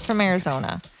 Patrick from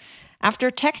Arizona. After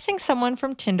texting someone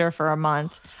from Tinder for a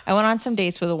month, I went on some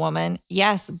dates with a woman.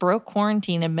 Yes, broke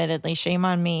quarantine, admittedly. Shame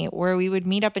on me. Where we would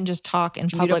meet up and just talk in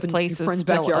public places. Your friend's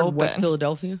still backyard open. in West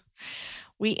Philadelphia.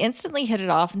 We instantly hit it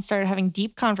off and started having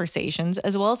deep conversations,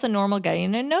 as well as the normal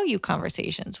getting to know you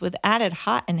conversations, with added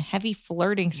hot and heavy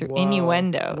flirting through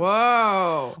innuendos.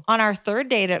 Whoa. On our third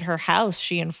date at her house,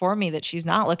 she informed me that she's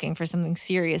not looking for something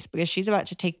serious because she's about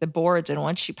to take the boards, and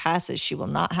once she passes, she will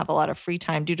not have a lot of free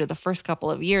time due to the first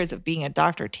couple of years of being a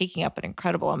doctor taking up an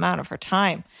incredible amount of her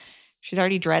time. She's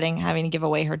already dreading having to give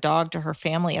away her dog to her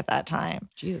family at that time.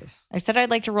 Jesus. I said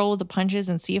I'd like to roll with the punches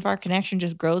and see if our connection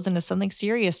just grows into something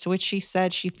serious, to which she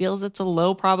said she feels it's a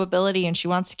low probability and she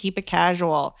wants to keep it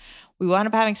casual. We wound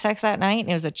up having sex that night, and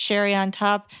it was a cherry on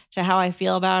top to how I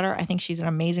feel about her. I think she's an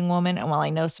amazing woman, and while I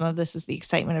know some of this is the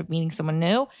excitement of meeting someone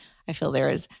new, I feel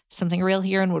there is something real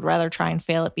here and would rather try and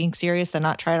fail at being serious than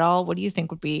not try at all. What do you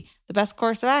think would be the best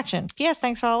course of action? P.S.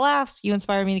 Thanks for all the laughs. You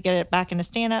inspired me to get it back into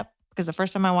stand-up, because the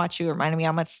first time I watched you, it reminded me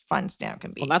how much fun stand-up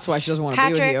can be. Well, that's why she doesn't want to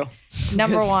be with you.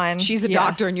 Number one. She's a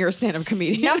doctor and you're a stand-up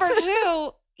comedian. Number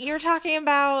two, you're talking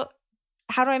about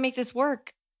how do I make this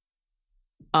work?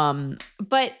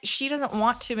 But she doesn't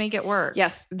want to make it work.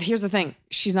 Yes. Here's the thing.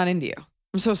 She's not into you.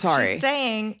 I'm so sorry. She's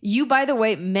saying... You, by the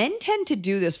way, men tend to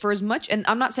do this for as much, and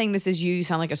I'm not saying this is you. You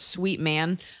sound like a sweet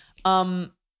man.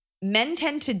 Men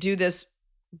tend to do this.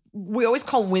 We always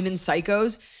call women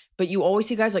psychos. But you always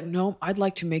see guys like, no, I'd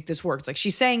like to make this work. It's like,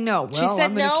 she's saying no. Well, she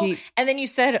said no. And then you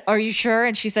said, are you sure?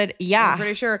 And she said, yeah. I'm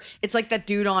pretty sure. It's like that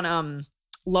dude on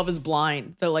Love is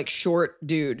Blind, the like short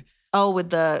dude. Oh,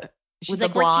 with the She's with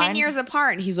like, the we're blonde? 10 years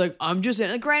apart. And he's like, I'm just,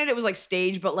 and granted it was like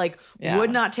staged, but like would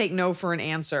not take no for an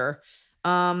answer.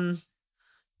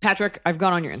 Patrick, I've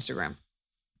gone on your Instagram.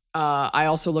 I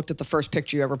also looked at the first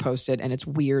picture you ever posted, and it's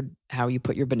weird how you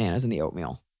put your bananas in the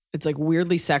oatmeal. It's like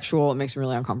weirdly sexual. It makes me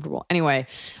really uncomfortable. Anyway,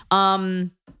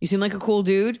 you seem like a cool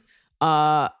dude,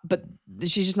 but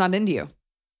she's just not into you.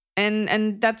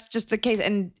 And that's just the case.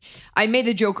 And I made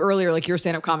the joke earlier, like you're a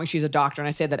stand-up comic, she's a doctor. And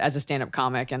I say that as a stand-up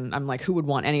comic. And I'm like, who would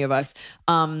want any of us?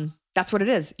 That's what it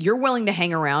is. You're willing to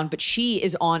hang around, but she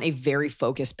is on a very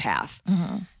focused path.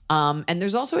 Mm-hmm. And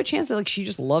there's also a chance that like she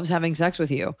just loves having sex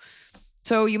with you.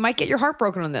 So you might get your heart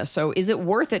broken on this. So is it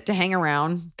worth it to hang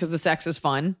around because the sex is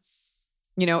fun?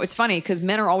 You know, it's funny because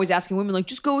men are always asking women, like,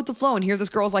 just go with the flow. And here this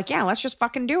girl's like, yeah, let's just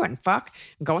fucking do it and fuck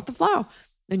and go with the flow.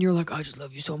 And you're like, I just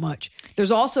love you so much.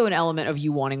 There's also an element of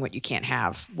you wanting what you can't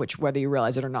have, which whether you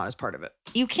realize it or not is part of it.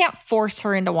 You can't force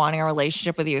her into wanting a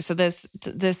relationship with you. So this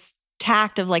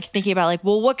tact of like thinking about like,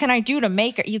 well, what can I do to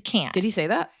make her? You can't. Did he say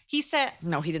that? He said.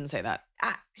 No, he didn't say that.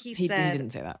 He said. He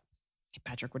didn't say that.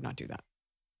 Patrick would not do that.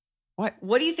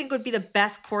 What do you think would be the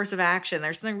best course of action?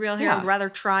 There's something real here. Yeah. I'd rather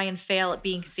try and fail at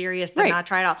being serious than Right. not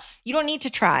try at all. You don't need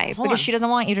to try Hold because on. she doesn't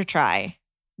want you to try.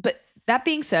 But that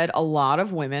being said, a lot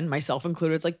of women, myself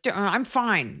included, it's like, I'm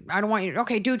fine. I don't want you.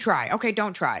 Okay, do try. Okay,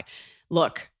 don't try.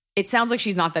 Look, it sounds like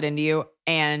she's not that into you.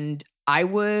 And I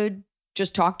would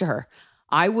just talk to her.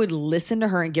 I would listen to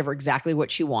her and give her exactly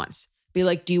what she wants. Be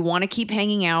like, do you want to keep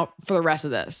hanging out for the rest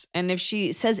of this? And if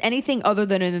she says anything other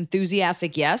than an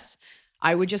enthusiastic yes,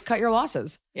 I would just cut your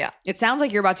losses. Yeah. It sounds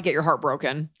like you're about to get your heart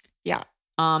broken. Yeah.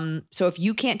 So if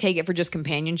you can't take it for just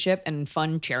companionship and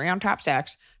fun cherry on top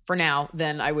sex for now,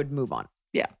 then I would move on.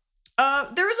 Yeah.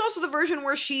 There is also the version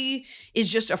where she is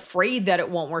just afraid that it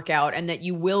won't work out and that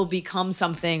you will become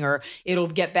something or it'll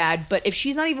get bad. But if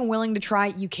she's not even willing to try,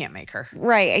 you can't make her.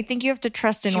 Right. I think you have to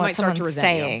trust in She what might start to someone's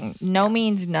resent you. saying. No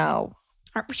means no.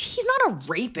 He's not a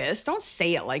rapist. Don't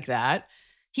say it like that.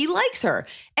 He likes her.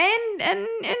 And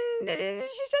she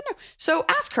said no. So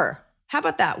ask her. How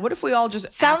about that? What if we all just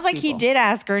Sounds ask like he people? did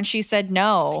ask her and she said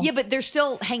no. Yeah, but they're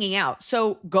still hanging out.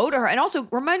 So go to her. And also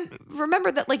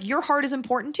remember that like your heart is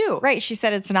important too. Right. She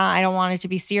said it's not. I don't want it to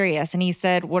be serious. And he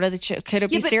said, what are the could it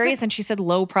be but- serious? And she said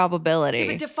low probability. Yeah,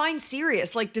 but define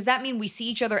serious. Like, does that mean we see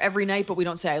each other every night, but we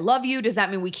don't say I love you? Does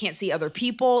that mean we can't see other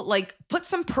people? Like, put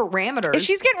some parameters. If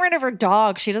she's getting rid of her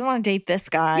dog, she doesn't want to date this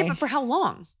guy. Yeah, but for how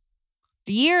long?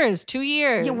 Years, 2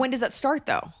 years. Yeah, when does that start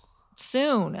though?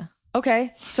 soon.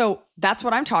 Okay, so that's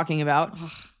what I'm talking about.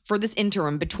 For this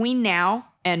interim between now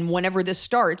and whenever this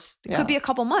starts, it could be a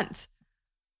couple months.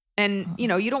 And, you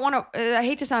know, you don't want to, I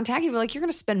hate to sound tacky, but like, you're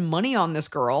going to spend money on this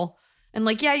girl. And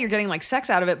like, yeah, you're getting like sex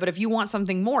out of it. But if you want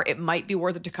something more, it might be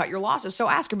worth it to cut your losses. So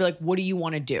ask her, be like, what do you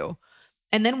want to do?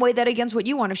 And then weigh that against what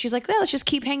you want. If she's like, yeah, let's just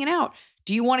keep hanging out.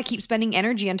 Do you want to keep spending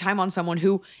energy and time on someone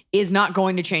who is not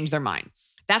going to change their mind?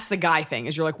 That's the guy thing,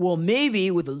 is you're like, well,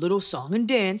 maybe with a little song and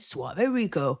dance, suave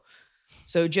rico.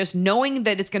 So just knowing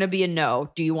that it's going to be a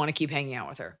no, do you want to keep hanging out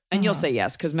with her? And you'll say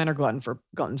yes, because men are gluttons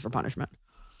for punishment.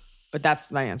 But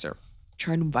that's my answer.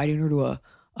 Tried inviting her to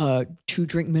a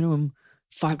 2-drink minimum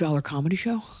 $5 comedy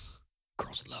show.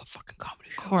 Girls love fucking comedy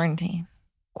shows. Quarantine.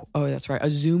 Oh, that's right. A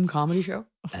Zoom comedy show.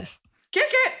 Kick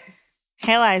it.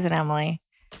 Hey, Liza and Emily.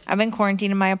 I've been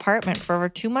quarantined in my apartment for over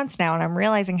 2 months now, and I'm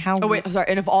realizing how... Oh, wait. I'm sorry.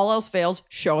 And if all else fails,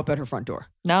 show up at her front door.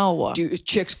 No. Dude,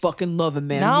 chicks fucking love him,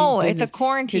 man. No, it's a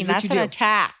quarantine. That's an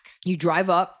attack. You drive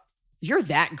up. You're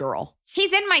that girl.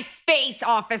 He's in my space,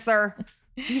 officer.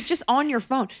 He's just on your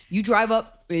phone. You drive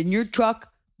up in your truck.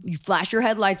 You flash your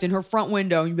headlights in her front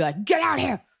window. And you be like, get out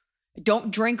here. Don't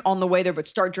drink on the way there, but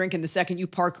start drinking the second you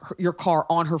park your car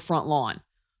on her front lawn.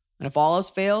 And if all else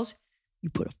fails, you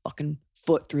put a fucking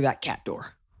foot through that cat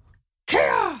door.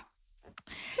 Kia!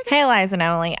 Hey, Liza and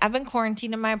Emily. I've been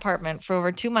quarantined in my apartment for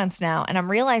over 2 months now, and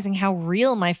I'm realizing how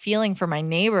real my feeling for my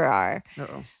neighbor are.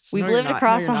 Uh-oh. We've lived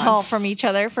across the hall from each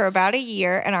other for about a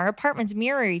year, and our apartments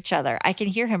mirror each other. I can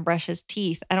hear him brush his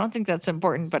teeth. I don't think that's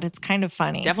important, but it's kind of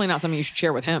funny. Definitely not something you should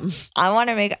share with him.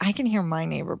 I can hear my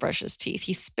neighbor brush his teeth.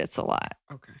 He spits a lot.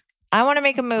 Okay. I want to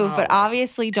make a move, but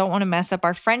obviously don't want to mess up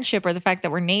our friendship or the fact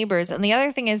that we're neighbors. And the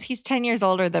other thing is he's 10 years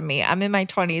older than me. I'm in my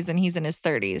 20s and he's in his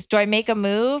 30s. Do I make a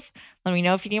move? Let me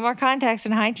know if you need more context.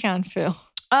 And hi, Tianfu.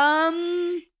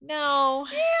 No.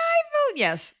 Yeah, I vote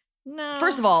yes. No.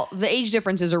 First of all, the age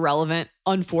difference is irrelevant,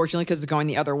 unfortunately, because it's going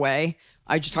the other way.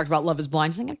 I just talked about Love is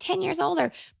Blind. She's like, I'm 10 years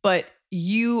older. But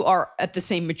you are at the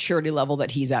same maturity level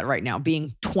that he's at right now,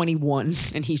 being 21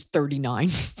 and he's 39.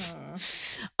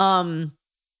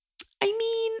 I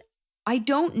mean, I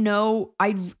don't know.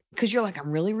 Because you're like,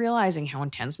 I'm really realizing how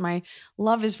intense my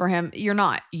love is for him. You're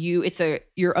not.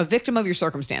 You're a victim of your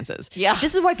circumstances. Yeah.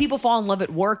 This is why people fall in love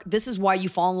at work. This is why you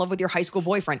fall in love with your high school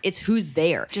boyfriend. It's who's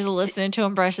there. Just listening to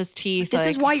him brush his teeth. This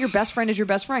is why your best friend is your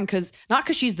best friend. Not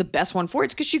because she's the best one for it.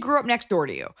 It's because she grew up next door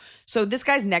to you. So this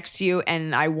guy's next to you.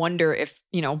 And I wonder if,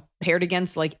 paired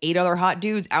against like 8 other hot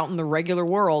dudes out in the regular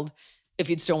world, if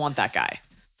you'd still want that guy.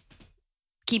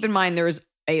 Keep in mind, there's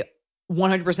a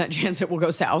 100% chance it will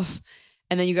go south.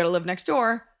 And then you got to live next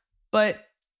door. But,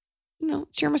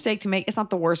 it's your mistake to make. It's not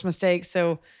the worst mistake.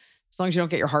 So as long as you don't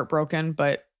get your heart broken.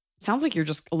 But it sounds like you're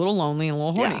just a little lonely and a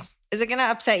little horny. Yeah. Is it going to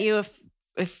upset you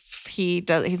if he's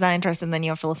not interested and then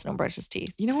you have to listen to him brush his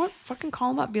teeth? You know what? Fucking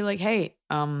call him up. Be like, hey,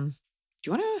 do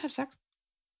you want to have sex?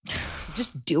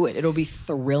 Just do it. It'll be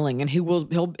thrilling. And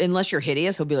he'll unless you're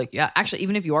hideous, he'll be like, yeah. Actually,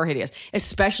 even if you are hideous,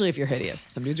 especially if you're hideous,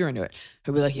 some dudes are into it.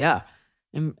 He'll be like, yeah.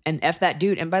 And F that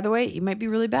dude. And by the way, he might be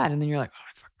really bad. And then you're like, oh,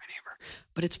 I fucked my neighbor.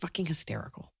 But it's fucking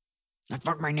hysterical. I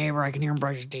fucked my neighbor. I can hear him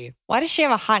brush his teeth. Why does she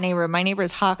have a hot neighbor? My neighbor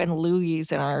is hawking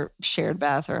loogies in our shared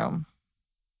bathroom.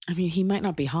 I mean, he might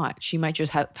not be hot. She might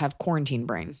just have quarantine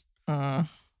brain. So.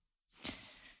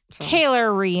 Taylor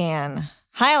Rianne.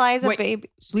 Hi, Liza, baby.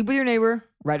 Sleep with your neighbor.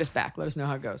 Write us back. Let us know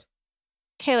how it goes.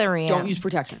 Taylor Rianne. Don't use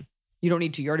protection. You don't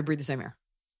need to. You already breathe the same air.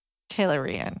 Taylor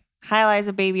Rianne. Hi,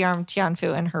 Liza, baby arm,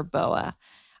 Tianfu, and her boa.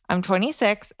 I'm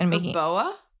 26 and making...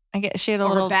 boa? I guess she had a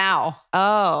little... Her bow.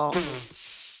 Oh.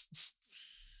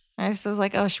 I just was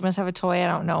like, oh, she must have a toy I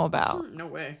don't know about. No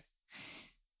way.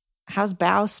 How's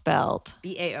bow spelled?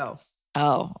 B-A-O.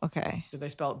 Oh, okay. Did they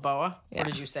spell it boa? Yeah. Or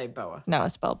did you say boa? No,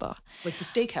 it's spelled boa. Like the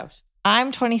steakhouse.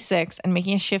 I'm 26 and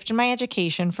making a shift in my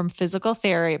education from physical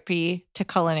therapy to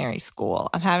culinary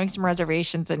school. I'm having some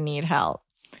reservations and need help.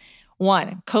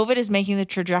 1, COVID is making the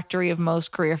trajectory of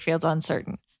most career fields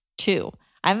uncertain. 2,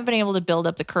 I haven't been able to build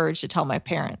up the courage to tell my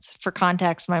parents. For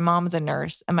context, my mom is a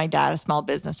nurse and my dad a small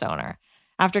business owner.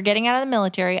 After getting out of the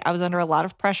military, I was under a lot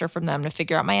of pressure from them to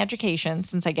figure out my education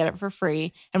since I get it for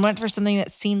free and went for something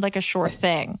that seemed like a sure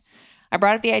thing. I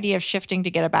brought up the idea of shifting to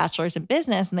get a bachelor's in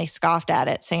business and they scoffed at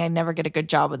it, saying I'd never get a good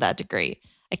job with that degree.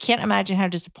 I can't imagine how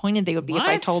disappointed they would be if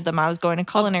I told them I was going to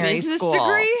culinary school.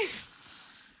 Degree?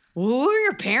 Who are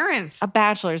your parents? A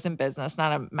bachelor's in business,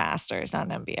 not a master's,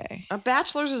 not an MBA. A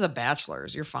bachelor's is a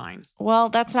bachelor's. You're fine. Well,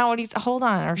 that's not what he's... Hold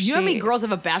on. You know how many girls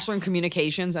have a bachelor in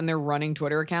communications and they're running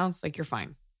Twitter accounts? Like, you're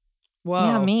fine. Whoa.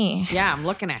 Yeah, me. Yeah, I'm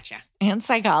looking at you. And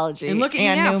psychology. And look at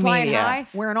you now, flying high,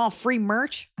 wearing all free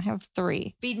merch. I have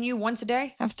 3. Feeding you once a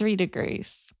day. I have 3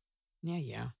 degrees.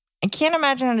 Yeah. I can't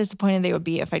imagine how disappointed they would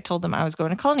be if I told them I was going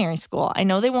to culinary school. I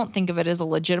know they won't think of it as a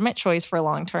legitimate choice for a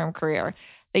long-term career.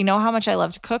 They know how much I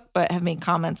love to cook, but have made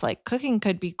comments like cooking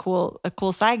could be a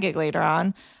cool side gig later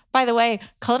on. By the way,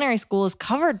 culinary school is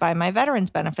covered by my veterans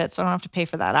benefits, so I don't have to pay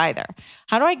for that either.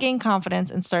 How do I gain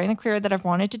confidence in starting the career that I've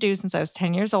wanted to do since I was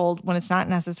 10 years old when it's not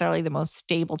necessarily the most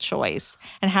stable choice?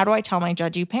 And how do I tell my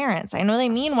judgy parents? I know they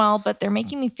mean well, but they're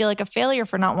making me feel like a failure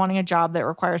for not wanting a job that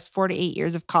requires 4 to 8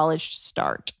 years of college to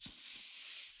start.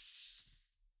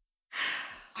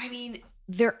 I mean,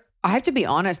 I have to be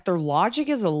honest, their logic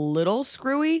is a little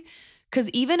screwy. Because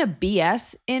even a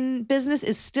BS in business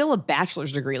is still a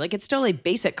bachelor's degree. Like, it's still a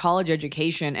basic college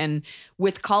education. And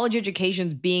with college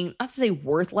educations being, not to say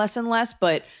worth less and less,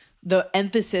 but the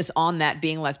emphasis on that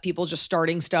being less, people just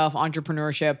starting stuff,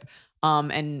 entrepreneurship,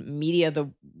 and media, the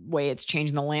way it's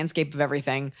changing the landscape of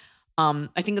everything.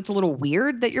 I think it's a little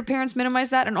weird that your parents minimize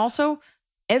that. And also,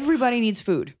 everybody needs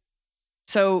food.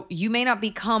 So you may not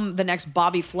become the next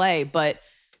Bobby Flay, but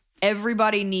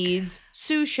everybody needs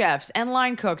sous chefs and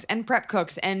line cooks and prep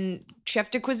cooks and chef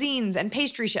de cuisines and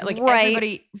pastry chef. Like,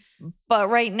 everybody.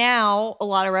 But right now, a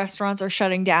lot of restaurants are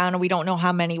shutting down and we don't know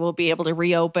how many will be able to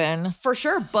reopen. For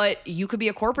sure. But you could be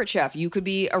a corporate chef. You could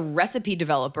be a recipe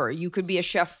developer. You could be a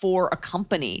chef for a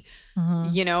company.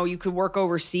 Mm-hmm. You know, you could work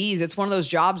overseas. It's one of those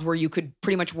jobs where you could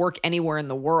pretty much work anywhere in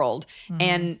the world. Mm-hmm.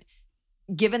 And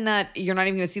given that you're not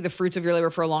even going to see the fruits of your labor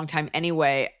for a long time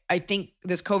anyway, I think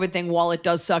this COVID thing, while it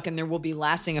does suck and there will be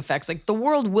lasting effects, like, the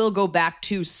world will go back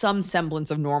to some semblance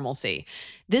of normalcy.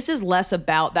 This is less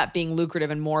about that being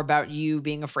lucrative and more about you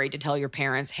being afraid to tell your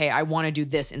parents, hey, I want to do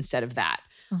this instead of that.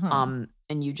 Mm-hmm.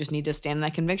 And you just need to stand in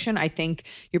that conviction. I think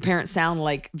your parents sound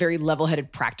like very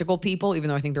level-headed, practical people, even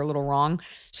though I think they're a little wrong.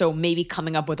 So maybe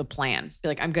coming up with a plan. Be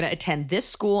like, I'm going to attend this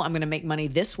school. I'm going to make money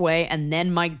this way. And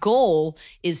then my goal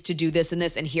is to do this and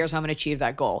this. And here's how I'm going to achieve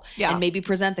that goal. Yeah. And maybe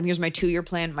present them. Here's my 2-year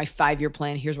plan, my 5-year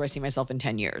plan. Here's where I see myself in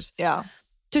 10 years. Yeah.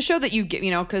 To show that you get,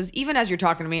 because even as you're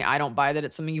talking to me, I don't buy that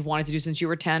it's something you've wanted to do since you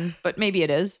were 10, but maybe it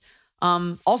is.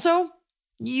 Also,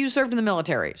 you served in the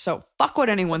military. So fuck what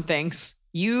anyone thinks.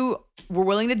 You were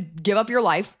willing to give up your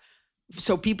life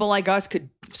so people like us could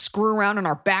screw around in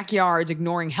our backyards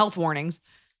ignoring health warnings.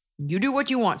 You do what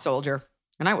you want, soldier.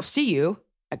 And I will see you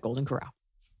at Golden Corral.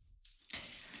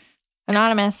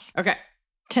 Anonymous. Okay.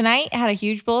 Tonight, I had a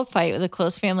huge bullet fight with a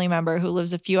close family member who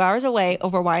lives a few hours away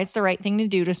over why it's the right thing to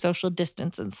do to social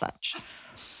distance and such.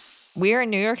 We're in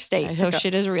New York State, so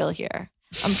shit is real here.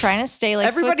 I'm trying to stay like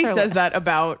everybody says that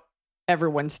about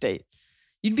everyone's state.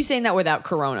 You'd be saying that without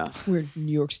Corona. We're in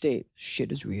New York State.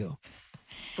 Shit is real.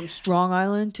 From Strong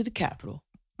Island to the capital,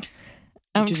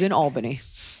 which is in Albany.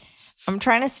 I'm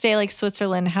trying to stay like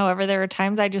Switzerland. However, there are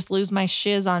times I just lose my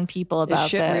shiz on people about this. Is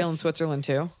shit real in Switzerland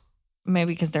too?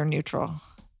 Maybe because they're neutral.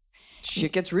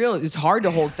 Shit gets real. It's hard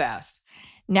to hold fast.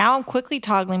 Now I'm quickly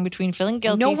toggling between feeling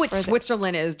guilty. I know what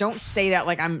Switzerland is. Don't say that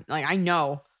like I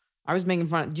know. I was making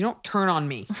fun of you. Don't turn on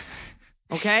me.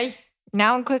 Okay?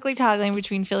 Now I'm quickly toggling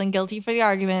between feeling guilty for the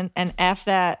argument and F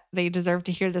that they deserve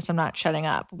to hear this. I'm not shutting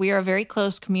up. We are a very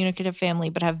close, communicative family,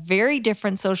 but have very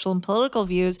different social and political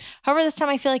views. However, this time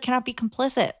I feel I cannot be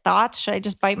complicit. Thoughts? Should I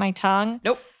just bite my tongue?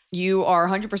 Nope. You are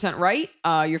 100% right.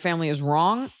 Your family is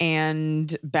wrong. And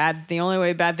the only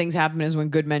way bad things happen is when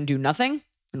good men do nothing. I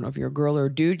don't know if you're a girl or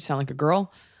a dude. You sound like a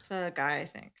girl. It's a guy, I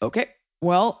think. Okay.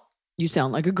 Well, you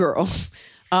sound like a girl.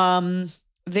 No,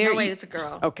 wait, it's a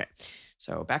girl. Okay.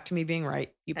 So back to me being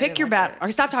right. You pick your battle.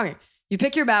 Okay, stop talking. You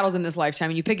pick your battles in this lifetime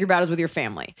and you pick your battles with your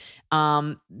family.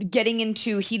 Getting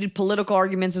into heated political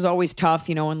arguments is always tough,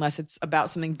 unless it's about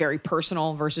something very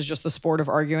personal versus just the sport of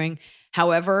arguing.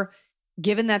 However,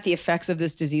 given that the effects of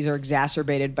this disease are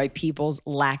exacerbated by people's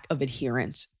lack of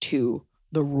adherence to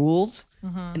the rules,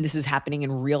 and this is happening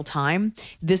in real time,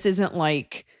 this isn't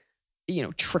like,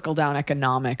 trickle down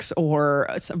economics or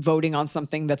voting on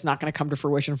something that's not going to come to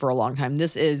fruition for a long time.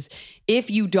 This is, if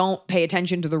you don't pay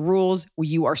attention to the rules,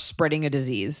 you are spreading a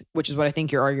disease, which is what I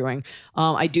think you're arguing.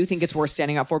 I do think it's worth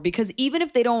standing up for, because even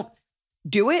if they don't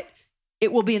do it,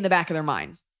 it will be in the back of their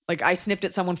mind. Like, I snipped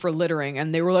at someone for littering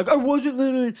and they were like, I wasn't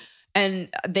littering. And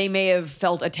they may have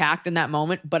felt attacked in that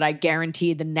moment, but I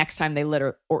guarantee the next time they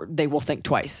litter, or they will think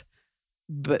twice.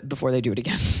 But before they do it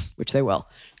again, which they will.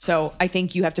 So I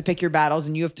think you have to pick your battles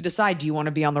and you have to decide, do you want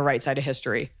to be on the right side of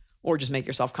history or just make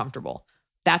yourself comfortable?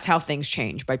 That's how things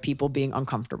change, by people being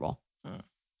uncomfortable.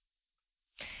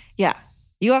 Yeah.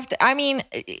 You have to,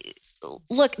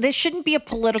 look, this shouldn't be a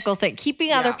political thing.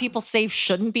 Keeping other people safe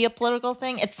shouldn't be a political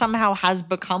thing. It somehow has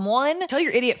become one. Tell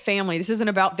your idiot family, this isn't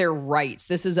about their rights.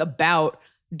 This is about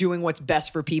doing what's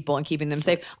best for people and keeping them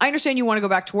safe. I understand you want to go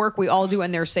back to work. We all do,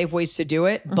 and there are safe ways to do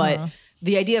it. But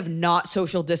the idea of not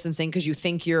social distancing because you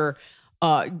think you're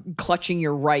clutching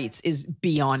your rights is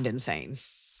beyond insane.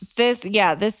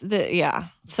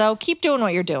 So keep doing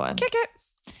what you're doing. Kick it.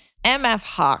 MF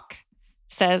Hawk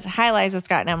says, "Hi, Liza,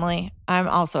 Scott, and Emily. I'm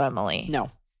also Emily."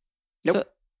 No. Nope.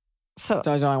 So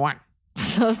that's all I want.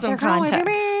 So some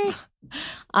context.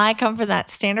 I come from that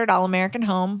standard all-American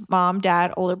home, mom,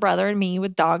 dad, older brother, and me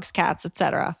with dogs, cats,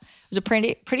 etc. It was a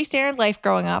pretty standard life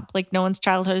growing up. Like no one's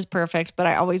childhood is perfect, but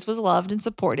I always was loved and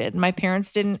supported. My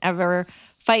parents didn't ever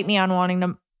fight me on wanting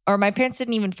to, or my parents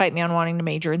didn't even fight me on wanting to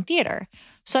major in theater.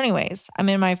 So anyways, I'm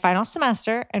in my final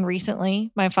semester, and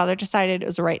recently my father decided it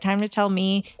was the right time to tell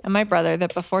me and my brother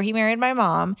that before he married my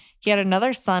mom, he had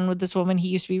another son with this woman he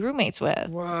used to be roommates with.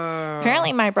 Whoa.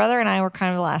 Apparently, my brother and I were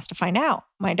kind of the last to find out.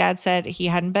 My dad said he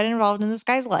hadn't been involved in this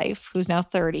guy's life, who's now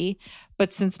 30,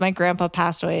 but since my grandpa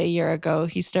passed away a year ago,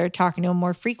 he started talking to him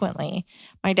more frequently.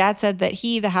 My dad said that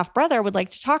he, the half-brother, would like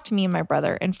to talk to me and my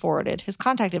brother and forwarded his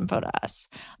contact info to us.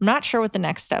 I'm not sure what the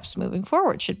next steps moving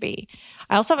forward should be.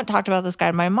 I also haven't talked about this guy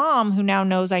to my mom, who now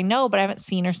knows I know, but I haven't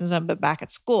seen her since I've been back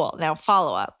at school. Now,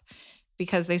 follow-up.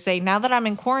 Because they say, now that I'm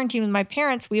in quarantine with my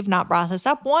parents, we have not brought this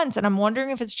up once. And I'm wondering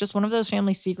if it's just one of those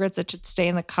family secrets that should stay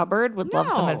in the cupboard. Would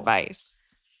love some advice.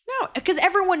 No, because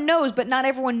everyone knows, but not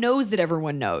everyone knows that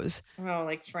everyone knows. Oh,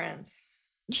 like Friends.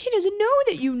 He doesn't know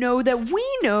that you know that we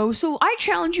know, so I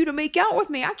challenge you to make out with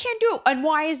me. I can't do it. And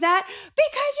why is that?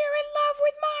 Because you're in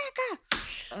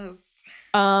love with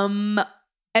Monica.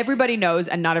 Everybody knows,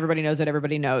 and not everybody knows that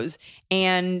everybody knows.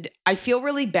 And I feel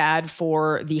really bad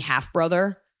for the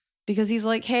half-brother because he's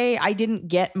like, hey, I didn't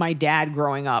get my dad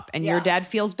growing up, and your dad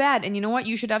feels bad. And you know what?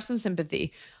 You should have some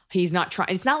sympathy. He's not trying.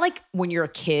 It's not like when you're a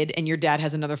kid and your dad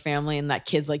has another family and that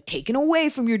kid's like taken away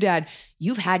from your dad.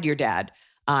 You've had your dad.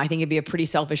 I think it'd be a pretty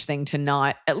selfish thing to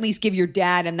not at least give your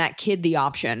dad and that kid the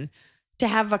option to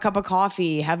have a cup of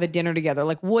coffee, have a dinner together.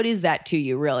 Like, what is that to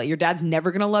you, really? Your dad's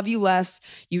never going to love you less.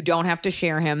 You don't have to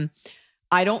share him.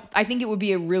 I think it would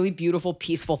be a really beautiful,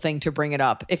 peaceful thing to bring it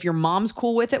up. If your mom's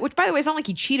cool with it, which by the way, it's not like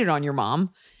he cheated on your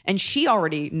mom and she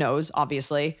already knows,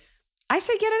 obviously. I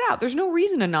say get it out. There's no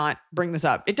reason to not bring this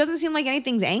up. It doesn't seem like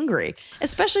anything's angry,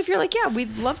 especially if you're like, yeah,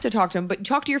 we'd love to talk to him, but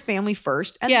talk to your family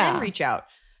first and then reach out.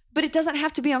 But it doesn't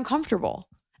have to be uncomfortable.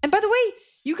 And by the way,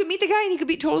 you could meet the guy and he could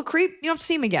be a total creep. You don't have to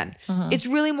see him again. Mm-hmm. It's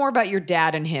really more about your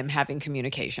dad and him having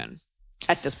communication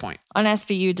at this point. On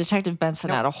SVU, Detective Benson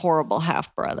had a horrible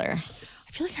half-brother.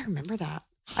 I feel like I remember that.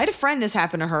 I had a friend, this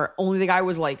happened to her, only the guy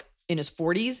was like in his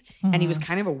 40s and he was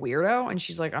kind of a weirdo. And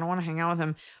she's like, I don't want to hang out with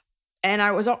him. And I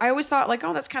always thought like,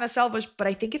 oh, that's kind of selfish. But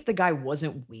I think if the guy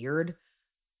wasn't weird,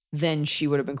 then she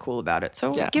would have been cool about it.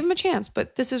 So give him a chance.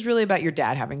 But this is really about your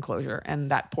dad having closure and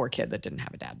that poor kid that didn't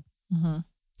have a dad. Mm-hmm.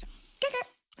 So,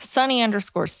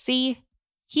 Sunny_C.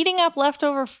 Heating up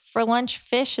leftover for lunch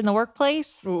fish in the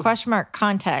workplace? Ooh. ?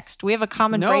 Context. We have a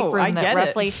common break room that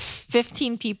roughly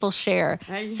 15 people share.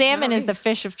 Salmon is the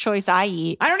fish of choice I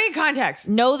eat. I don't need context.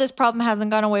 No, this problem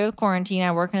hasn't gone away with quarantine.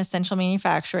 I work in essential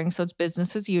manufacturing, so it's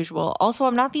business as usual. Also,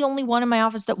 I'm not the only one in my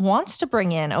office that wants to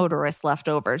bring in odorous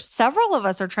leftovers. Several of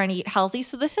us are trying to eat healthy,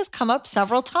 so this has come up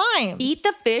several times. Eat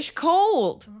the fish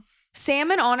cold.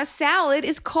 Salmon on a salad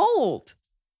is cold.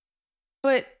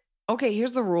 But okay,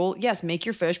 here's the rule. Yes, make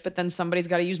your fish, but then somebody's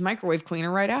got to use microwave cleaner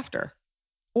right after.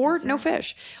 Or no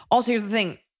fish. Also, here's the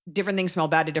thing. Different things smell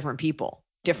bad to different people.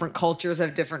 Different cultures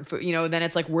have different food. You know, then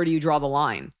it's like, where do you draw the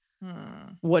line?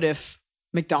 What if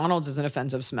McDonald's is an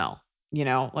offensive smell? You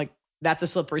know, like that's a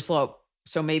slippery slope.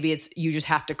 So maybe it's you just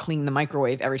have to clean the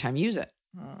microwave every time you use it.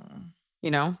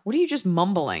 You know, what are you just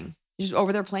mumbling? You're just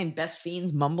over there playing Best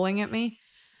Fiends mumbling at me?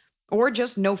 Or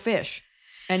just no fish.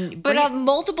 But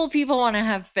multiple people want to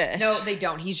have fish. No, they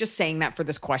don't. He's just saying that for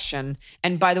this question.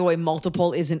 And by the way,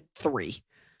 multiple isn't 3.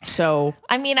 So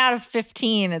I mean, out of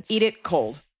 15, it's eat it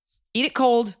cold. Eat it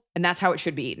cold, and that's how it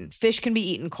should be eaten. Fish can be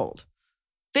eaten cold.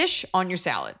 Fish on your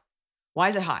salad. Why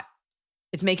is it hot?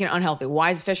 It's making it unhealthy.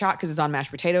 Why is fish hot? Because it's on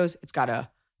mashed potatoes. It's got a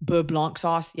beurre blanc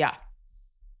sauce. Yeah.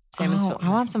 Salmon's I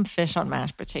want some fish on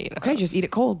mashed potatoes. Okay, just eat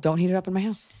it cold. Don't heat it up in my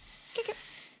house.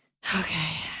 Okay.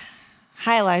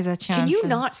 Hi, Liza. Can you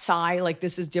not sigh like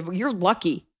this is different? You're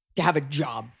lucky to have a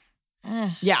job.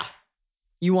 Yeah.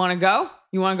 You want to go?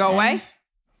 You want to go away?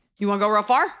 You want to go real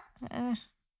far? You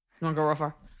want to go real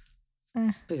far?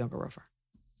 Please don't go real far.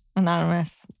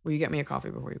 Anonymous. Will you get me a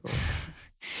coffee before you go?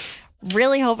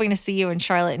 Really hoping to see you in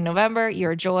Charlotte in November.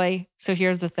 You're a joy. So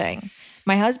here's the thing.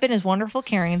 My husband is wonderful,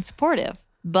 caring, and supportive,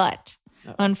 but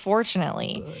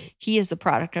Unfortunately, he is the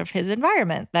product of his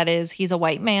environment. That is, he's a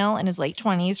white male in his late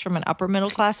 20s from an upper middle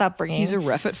class upbringing. He's a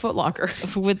ref at Foot Locker.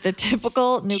 With the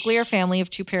typical nuclear family of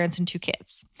 2 parents and 2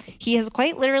 kids. He has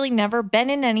quite literally never been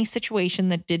in any situation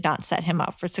that did not set him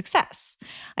up for success.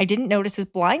 I didn't notice his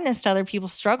blindness to other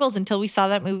people's struggles until we saw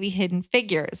that movie Hidden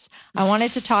Figures. I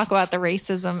wanted to talk about the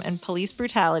racism and police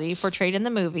brutality portrayed in the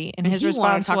movie, and his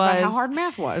response was, about how hard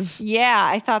math was. Yeah,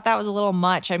 I thought that was a little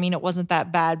much. I mean, it wasn't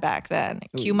that bad back then.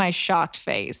 Cue my shocked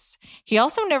face. He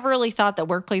also never really thought that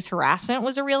workplace harassment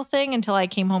was a real thing until I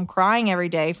came home crying every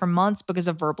day for months because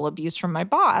of verbal abuse from my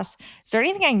boss. Is there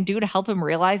anything I can do to help him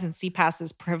realize and see past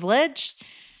his privilege?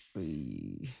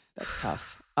 That's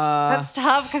tough. That's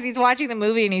tough because he's watching the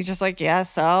movie and he's just like, yeah,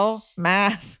 so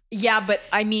math. Yeah, but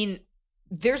I mean,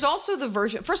 there's also the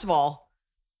version. First of all,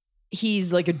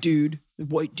 he's like a dude,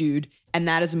 white dude, and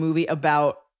that is a movie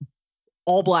about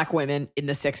all black women in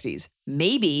the 60s.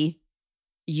 Maybe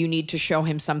you need to show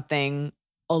him something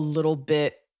a little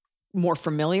bit more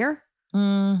familiar.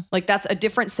 Like that's a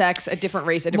different sex, a different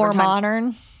race, a different more time.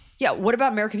 modern. Yeah. What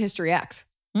about American History X?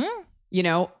 You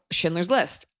know, Schindler's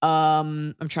List.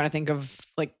 I'm trying to think of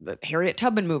like the Harriet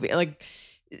Tubman movie. Like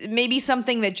maybe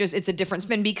something that just, it's a different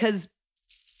spin, because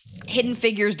Hidden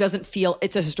Figures doesn't feel,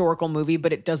 it's a historical movie,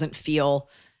 but it doesn't feel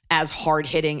as hard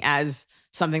hitting as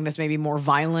something that's maybe more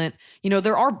violent. You know,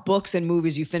 there are books and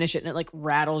movies you finish it and it like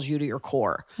rattles you to your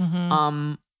core.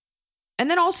 And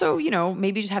then also, you know,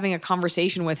 maybe just having a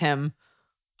conversation with him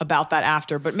about that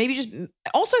after, but maybe just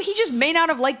also he just may not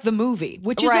have liked the movie,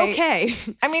 which is okay.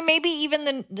 I mean, maybe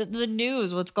even the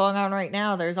news, what's going on right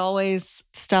now, there's always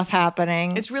stuff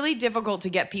happening. It's really difficult to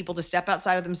get people to step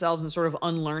outside of themselves and sort of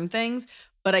unlearn things.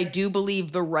 But I do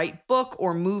believe the right book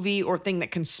or movie or thing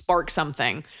that can spark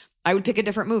something, I would pick a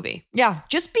different movie. Yeah.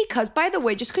 Just because, by the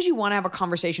way, just because you want to have a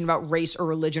conversation about race or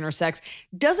religion or sex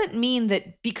doesn't mean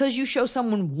that because you show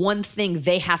someone one thing,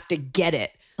 they have to get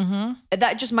it.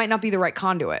 That just might not be the right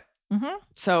conduit.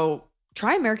 So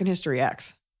try American History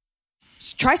X.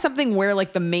 Just try something where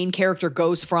like the main character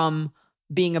goes from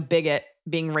being a bigot,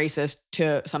 being racist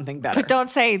to something better. But don't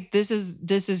say this is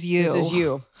you. This is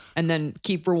you. And then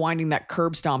keep rewinding that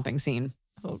curb stomping scene.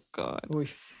 Oh God.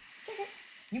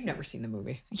 You've never seen the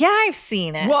movie. Yeah, I've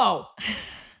seen it. Whoa.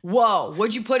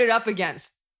 What'd you put it up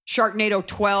against? Sharknado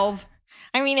 12?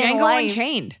 I mean, Django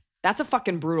Unchained. That's a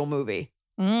fucking brutal movie.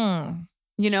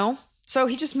 You know? So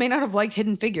he just may not have liked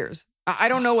Hidden Figures. I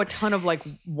don't know a ton of like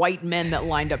white men that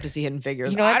lined up to see Hidden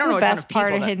Figures. You know, I don't know the a ton best of people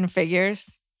part of Hidden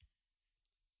Figures?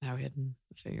 How hidden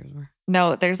the figures were.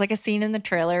 No, there's like a scene in the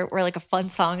trailer where like a fun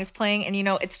song is playing, and you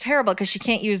know, it's terrible because she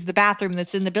can't use the bathroom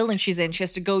that's in the building she's in. She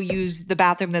has to go use the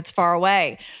bathroom that's far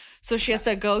away. So she has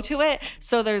to go to it.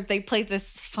 So they play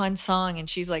this fun song and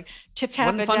she's like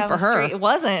tip-tapping down the street. It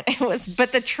wasn't. It was,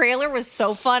 but the trailer was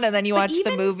so fun. And then you watch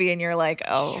the movie and you're like,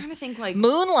 oh, I'm trying to think like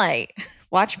Moonlight.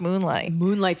 Watch Moonlight.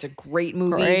 Moonlight's a great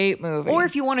movie. Great movie. Or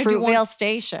if you want to do Fruitvale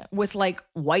Station with like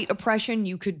white oppression,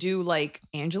 you could do like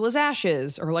Angela's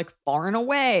Ashes or like Far and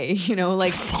Away. You know,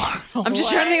 like I'm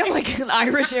just trying to think of like an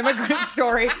Irish immigrant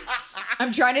story.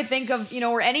 I'm trying to think of, you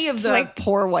know, or any of the like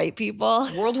poor white people.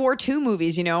 World War II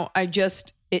movies, you know. It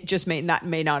just may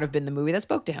not have been the movie that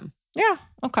spoke to him. Yeah.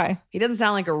 Okay. He doesn't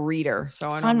sound like a reader,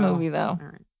 so I don't know. Fun movie though. All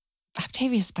right.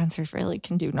 Octavia Spencer really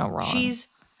can do no wrong. She's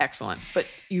excellent, but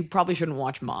you probably shouldn't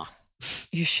watch Ma.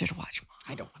 You should watch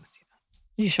Ma. I don't want to see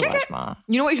that. You should watch Ma.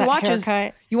 You know what you should watch is,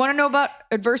 you want to know about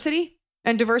adversity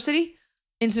and diversity?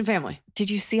 Instant Family. Did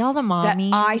you see all the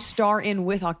mommies? That I star in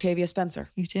with Octavia Spencer.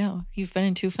 You do. You've been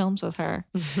in 2 films with her.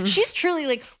 She's truly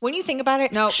like, when you think about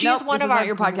it, she's one this of is our not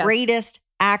your podcast. Greatest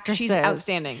actresses. She's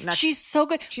outstanding. She's so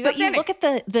good. But you look at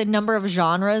the number of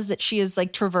genres that she has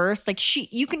like traversed. Like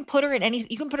you can put her in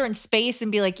you can put her in space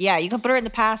and be like, yeah. You can put her in the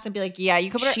past and be like, yeah.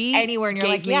 You can put her anywhere and you're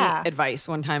like, yeah. She gave me advice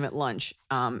one time at lunch,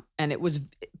 and it was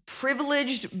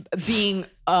privileged being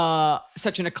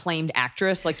such an acclaimed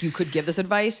actress. Like you could give this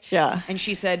advice. Yeah. And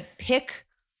she said, pick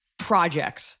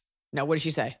projects. No, what did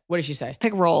she say?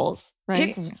 Pick roles,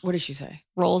 right? What did she say?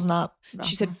 Roles, not.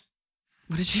 She said,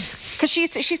 what did she say? Because she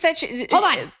said, hold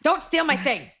on, don't steal my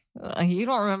thing. You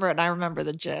don't remember it, and I remember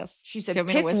the gist. She said,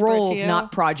 pick roles,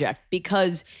 not project.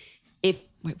 Because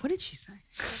what did she say?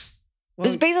 It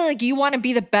was basically like you want to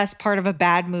be the best part of a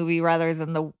bad movie rather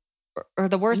than the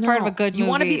worst part of a good movie. You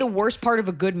want to be the worst part of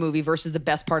a good movie versus the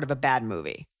best part of a bad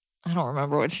movie. I don't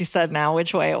remember what she said now,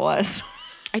 which way it was.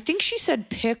 I think she said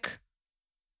pick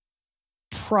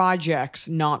projects,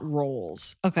 not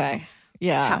roles. Okay.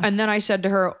 Yeah. And then I said to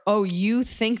her, oh, you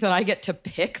think that I get to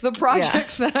pick the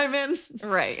projects that I'm in?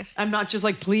 Right. I'm not just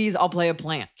like, please, I'll play a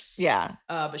plant. Yeah.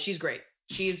 But she's great.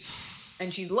 She's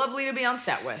And she's lovely to be on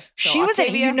set with. So She was in,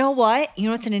 Octavia- you know what? You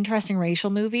know what's an interesting racial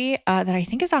movie that I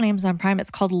think is on Amazon Prime? It's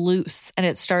called Loose, and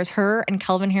it stars her and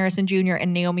Kelvin Harrison Jr.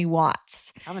 and Naomi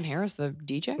Watts. Calvin Harris, the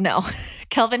DJ? No,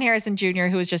 Kelvin Harrison Jr.,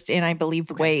 who was just in, I believe,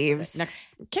 Waves. Next,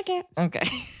 kick it. Okay.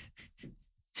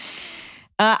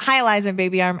 Hi, Liza and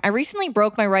Baby Arm. I recently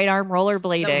broke my right arm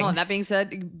rollerblading. No, hold on. That being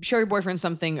said, show your boyfriend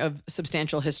something of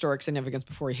substantial historic significance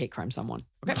before you hate crime someone.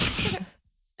 Okay.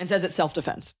 And says it's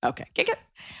self-defense. Okay. Kick it.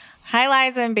 Hi,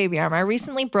 Liza and Baby Arm. I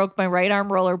recently broke my right arm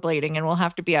rollerblading and will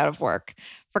have to be out of work.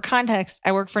 For context,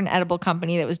 I work for an edible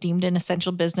company that was deemed an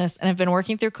essential business and have been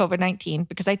working through COVID-19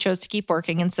 because I chose to keep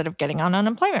working instead of getting on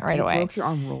unemployment right away. You broke your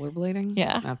arm rollerblading?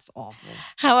 Yeah. That's awful.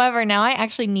 However, now I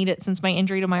actually need it since my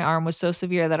injury to my arm was so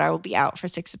severe that I will be out for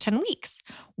 6 to 10 weeks.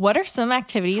 What are some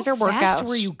activities or workouts fast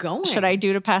were you going? should I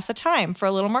do to pass the time? For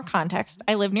a little more context,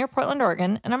 I live near Portland,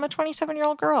 Oregon, and I'm a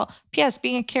 27-year-old girl. P.S.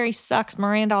 Being a Carrie sucks.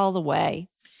 Miranda all the way.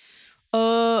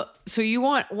 So you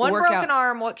want One workout. broken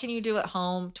arm, what can you do at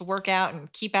home to work out and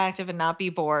keep active and not be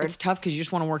bored? It's tough because you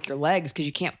just want to work your legs because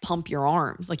you can't pump your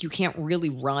arms. Like you can't really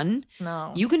run.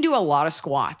 No. You can do a lot of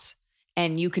squats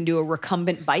and you can do a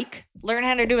recumbent bike. Learn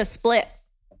how to do a split.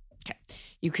 Okay.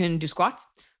 You can do squats.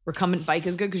 Recumbent bike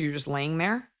is good because you're just laying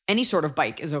there. Any sort of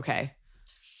bike is okay.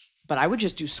 But I would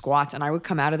just do squats and I would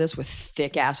come out of this with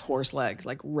thick ass horse legs,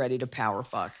 like ready to power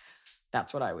fuck.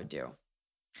 That's what I would do.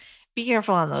 Be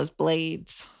careful on those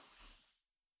blades.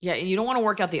 Yeah, and you don't want to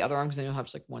work out the other arm because then you'll have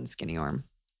just like one skinny arm.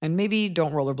 And maybe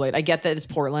don't rollerblade. I get that it's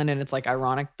Portland and it's like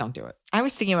ironic. Don't do it. I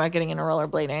was thinking about getting into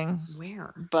rollerblading.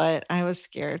 Where? But I was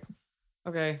scared.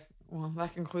 Okay. Well,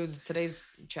 that concludes today's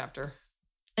chapter.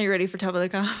 Are you ready for Top of the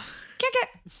Cob? Kick it.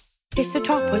 It's the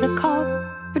top of the cob.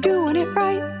 We're doing it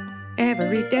right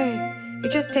every day. You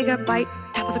just take a bite,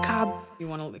 top of the cob. You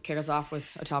want to kick us off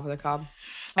with a top of the cob?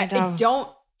 My top-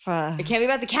 It can't be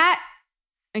about the cat.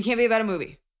 It can't be about a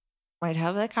movie. My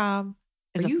Top of the Cob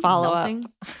is Are you a follow-up. melting?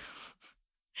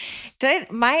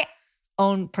 My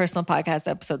own personal podcast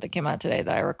episode that came out today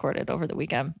that I recorded over the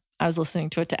weekend, I was listening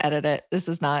to it to edit it. This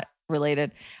is not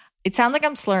related. It sounds like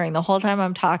I'm slurring the whole time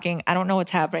I'm talking. I don't know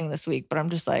what's happening this week, but I'm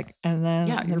just like, and then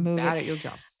Yeah, the you're movie. bad at your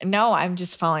job. No, I'm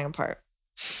just falling apart.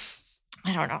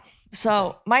 I don't know.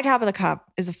 So my Top of the Cob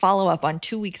is a follow-up on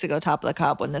 2 weeks ago, Top of the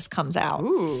Cob, when this comes out.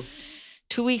 Ooh.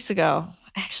 2 weeks ago,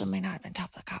 actually it might not have been Top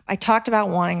of the Cob. I talked about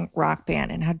wanting Rock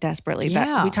Band and how desperately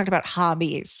Yeah. we talked about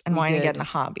hobbies and We wanting to did. get into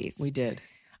hobbies. We did.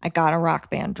 I got a Rock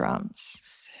Band drums.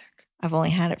 Sick. I've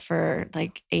only had it for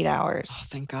like 8 hours, Oh,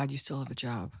 thank God you still have a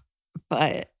job.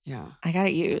 but Yeah. I got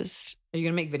it used. Are you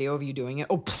going to make video of you doing it?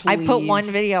 Oh, please. I put one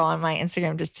video on my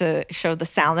Instagram just to show the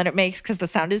sound that it makes because the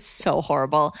sound is so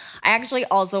horrible. I actually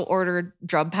also ordered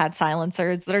drum pad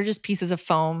silencers that are just pieces of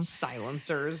foam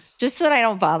Silencers. just so that I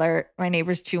don't bother my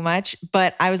neighbors too much.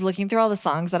 But I was looking through all the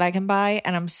songs that I can buy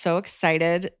and I'm so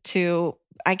excited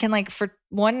I can like for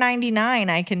 $199,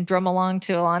 I can drum along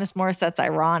to Alanis Morissette's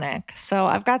Ironic. So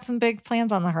I've got some big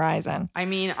plans on the horizon. I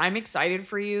mean, I'm excited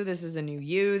for you. This is a new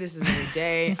you. This is a new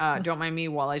day. Don't mind me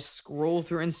while I scroll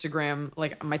through Instagram.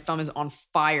 Like my thumb is on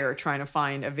fire trying to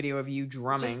find a video of you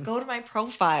drumming. Just go to my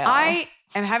profile. I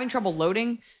am having trouble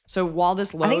loading. So while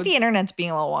this loads, I think the internet's being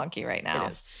a little wonky right now.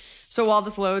 it is. So while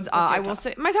this loads, I will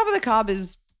say my top of the cob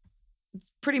is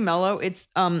it's pretty mellow. It's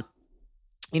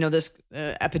this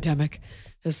epidemic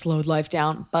has slowed life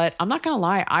down, but I'm not gonna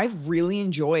lie, I've really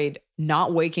enjoyed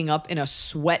not waking up in a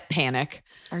sweat panic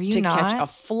Are you to not? catch a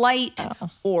flight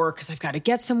or because I've got to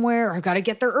get somewhere or I've got to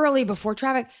get there early before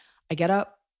traffic. I get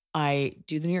up, I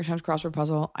do the New York Times crossword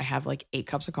puzzle. I have like 8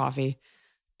 cups of coffee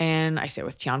and I sit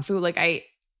with Tian Fu. Like I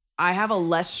have a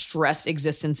less stress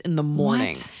existence in the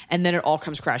morning and then it all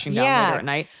comes crashing down later at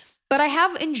night. But I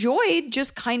have enjoyed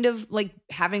just kind of like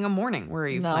having a morning. Where are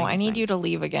you? No, I need you to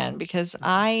leave again because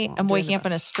I am waking up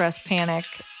in a stress panic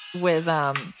with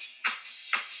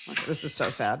This is so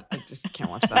sad. I just can't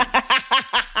watch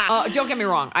that. Don't get me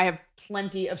wrong. I have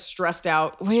plenty of stressed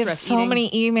out. We have so many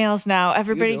emails now.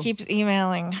 Everybody do. keeps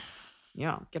emailing.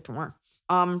 Yeah, get to work.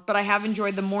 But I have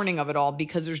enjoyed the morning of it all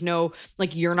because there's no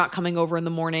like you're not coming over in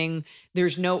the morning.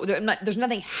 There's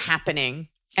nothing happening.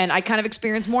 And I kind of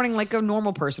experience morning like a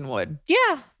normal person would.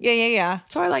 Yeah.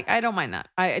 So I don't mind that.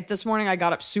 This morning I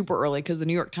got up super early because the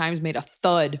New York Times made a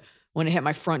thud when it hit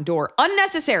my front door.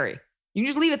 Unnecessary. You can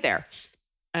just leave it there.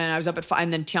 And I was up at 5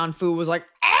 and then Tian Fu was like,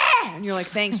 ah! And you're like,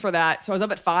 thanks for that. So I was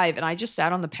up at 5 and I just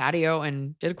sat on the patio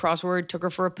and did a crossword, took her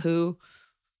for a poo,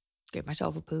 gave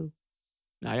myself a poo.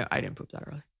 No, I didn't poop that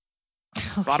early.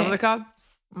 Okay. Bottom of the cob?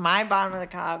 My bottom of the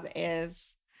cob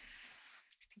is,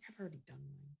 I think I've already done mine.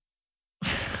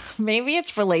 maybe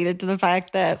it's related to the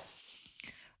fact that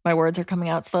my words are coming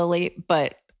out slowly,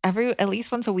 but at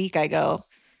least once a week I go,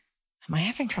 am I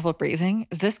having trouble breathing?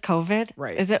 Is this COVID?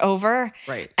 Right. Is it over?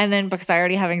 Right. And then because I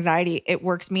already have anxiety, it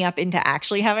works me up into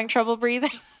actually having trouble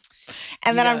breathing.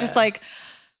 And then I'm just like,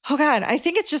 oh God, I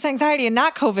think it's just anxiety and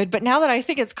not COVID. But now that I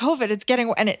think it's COVID, it's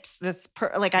getting, and it's this,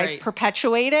 I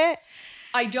perpetuate it.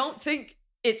 I don't think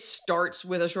it starts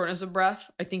with a shortness of breath.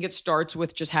 I think it starts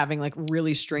with just having like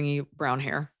really stringy brown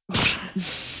hair.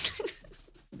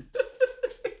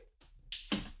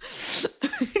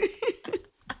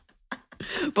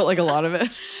 But like a lot of it.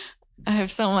 I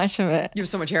have so much of it. You have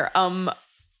so much hair.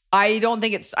 I don't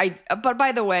think but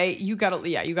by the way, you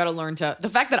gotta learn to, the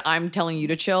fact that I'm telling you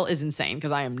to chill is insane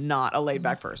because I am not a laid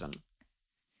back person.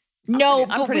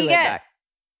 I'm pretty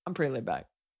laid back.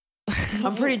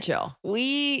 I'm pretty chill.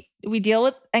 We deal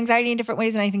with anxiety in different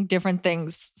ways, and I think different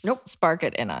things spark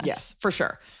it in us. Yes, for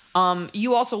sure.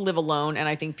 You also live alone, and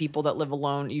I think people that live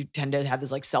alone, you tend to have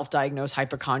this like self-diagnosed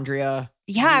hypochondria.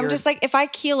 Yeah, I'm just like, if I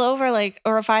keel over,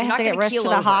 or if I have to get rushed to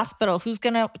the hospital, who's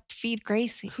gonna feed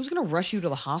Gracie? Who's gonna rush you to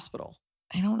the hospital?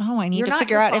 I don't know. I need to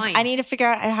figure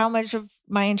out how much of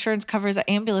my insurance covers an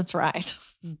ambulance ride.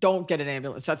 Don't get an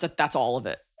ambulance. That's all of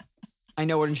it. I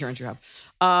know what insurance you have.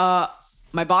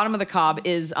 My bottom of the cob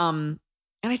is and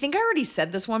I think I already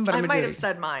said this one, but I might have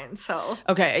said mine. So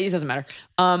okay, it doesn't matter.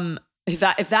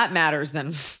 If that matters,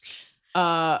 then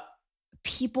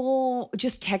people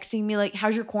just texting me like,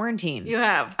 how's your quarantine? You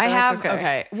have. I have.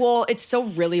 Okay. Well, it still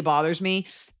really bothers me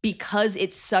because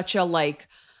it's such a like,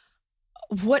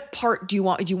 what part do you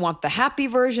want? Do you want the happy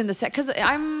version? Because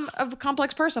I'm a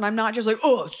complex person. I'm not just like,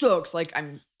 oh, it sucks. Like,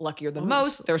 I'm luckier than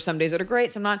most. There are some days that are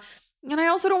great, some not. And I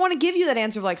also don't want to give you that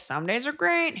answer of like, some days are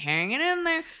great, hanging in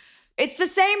there. It's the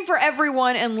same for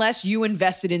everyone unless you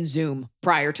invested in Zoom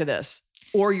prior to this.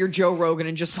 Or you're Joe Rogan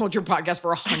and just sold your podcast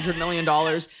for $100 million.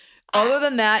 Other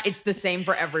than that, it's the same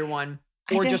for everyone.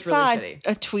 Or just really shitty.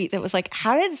 A tweet that was like,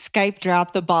 how did Skype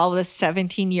drop the ball with a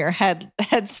 17-year head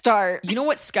start? You know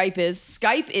what Skype is?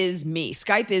 Skype is me.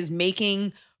 Skype is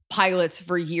making pilots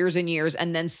for years and years,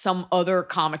 and then some other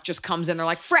comic just comes in, they're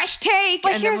like, fresh take.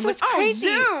 But and here's what's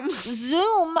crazy.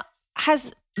 Zoom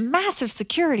has massive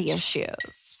security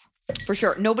issues. For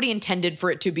sure. Nobody intended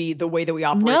for it to be the way that we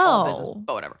operate all business.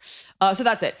 But whatever. So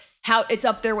that's it. How it's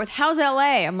up there with how's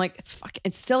LA? I'm like,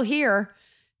 it's still here.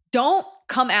 Don't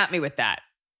come at me with that.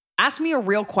 Ask me a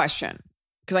real question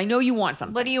because I know you want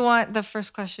something. What do you want the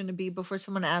first question to be before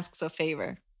someone asks a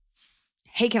favor?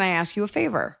 Hey, can I ask you a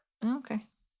favor? Okay.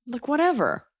 Like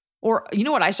whatever. Or you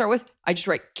know what I start with? I just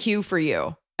write Q for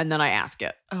you and then I ask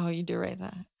it. Oh, you do write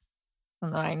that.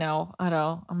 And then I know.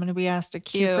 I'm going to be asked a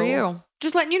Q for you.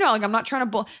 Just letting you know, like I'm not trying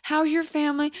to how's your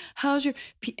family? How's your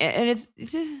and it's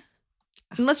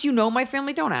unless you know my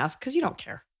family, don't ask because you don't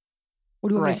care. What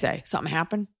do you want me to say? Something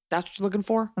happened? That's what you're looking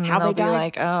for? And how they die?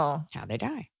 Like, oh. How they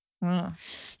die. Mm.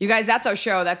 You guys, that's our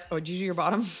show. Did you do your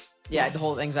bottom? Yeah, the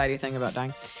whole anxiety thing about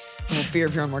dying. The whole fear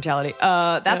of your own mortality.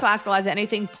 That's Ask Eliza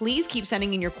Anything. Please keep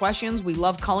sending in your questions. We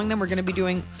love calling them. We're going to be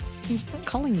doing...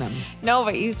 calling them. No,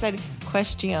 but you said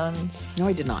questions. No,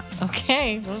 I did not.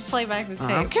 Okay, we'll play back the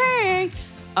tape. Okay.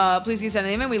 Please keep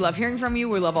sending them in. We love hearing from you.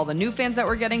 We love all the new fans that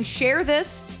we're getting. Share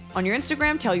this on your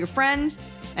Instagram. Tell your friends.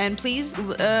 And please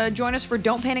join us for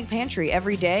Don't Panic Pantry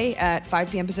every day at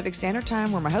 5 p.m. Pacific Standard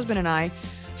Time, where my husband and I,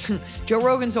 Joe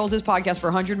Rogan sold his podcast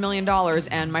for $100 million,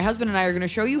 and my husband and I are going to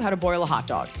show you how to boil a hot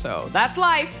dog. So that's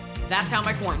life. That's how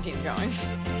my quarantine's going.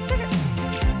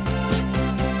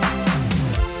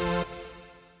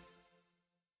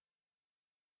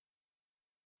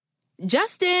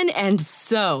 Justin and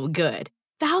so good.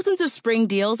 Thousands of spring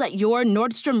deals at your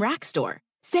Nordstrom Rack store.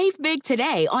 Save big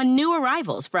today on new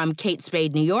arrivals from Kate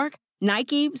Spade New York,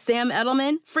 Nike, Sam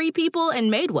Edelman, Free People,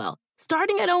 and Madewell,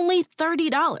 starting at only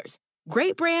 $30.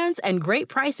 Great brands and great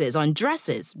prices on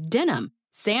dresses, denim,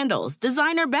 sandals,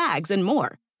 designer bags, and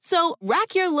more. So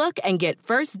rack your look and get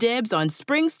first dibs on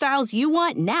spring styles you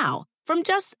want now from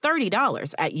just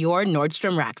 $30 at your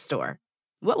Nordstrom Rack store.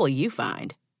 What will you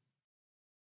find?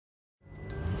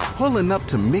 Pulling up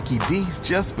to Mickey D's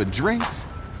just for drinks?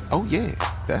 Oh yeah,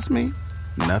 that's me.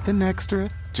 Nothing extra,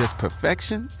 just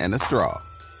perfection and a straw.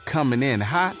 Coming in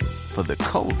hot for the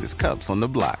coldest cups on the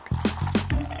block.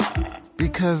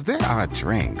 Because there are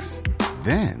drinks.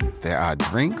 Then there are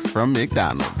drinks from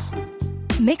McDonald's.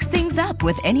 Mix things up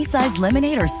with any size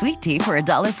lemonade or sweet tea for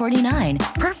 $1.49.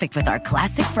 Perfect with our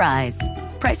classic fries.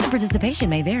 Price and participation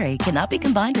may vary. Cannot be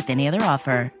combined with any other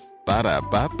offer.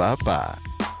 Ba-da-ba-ba-ba.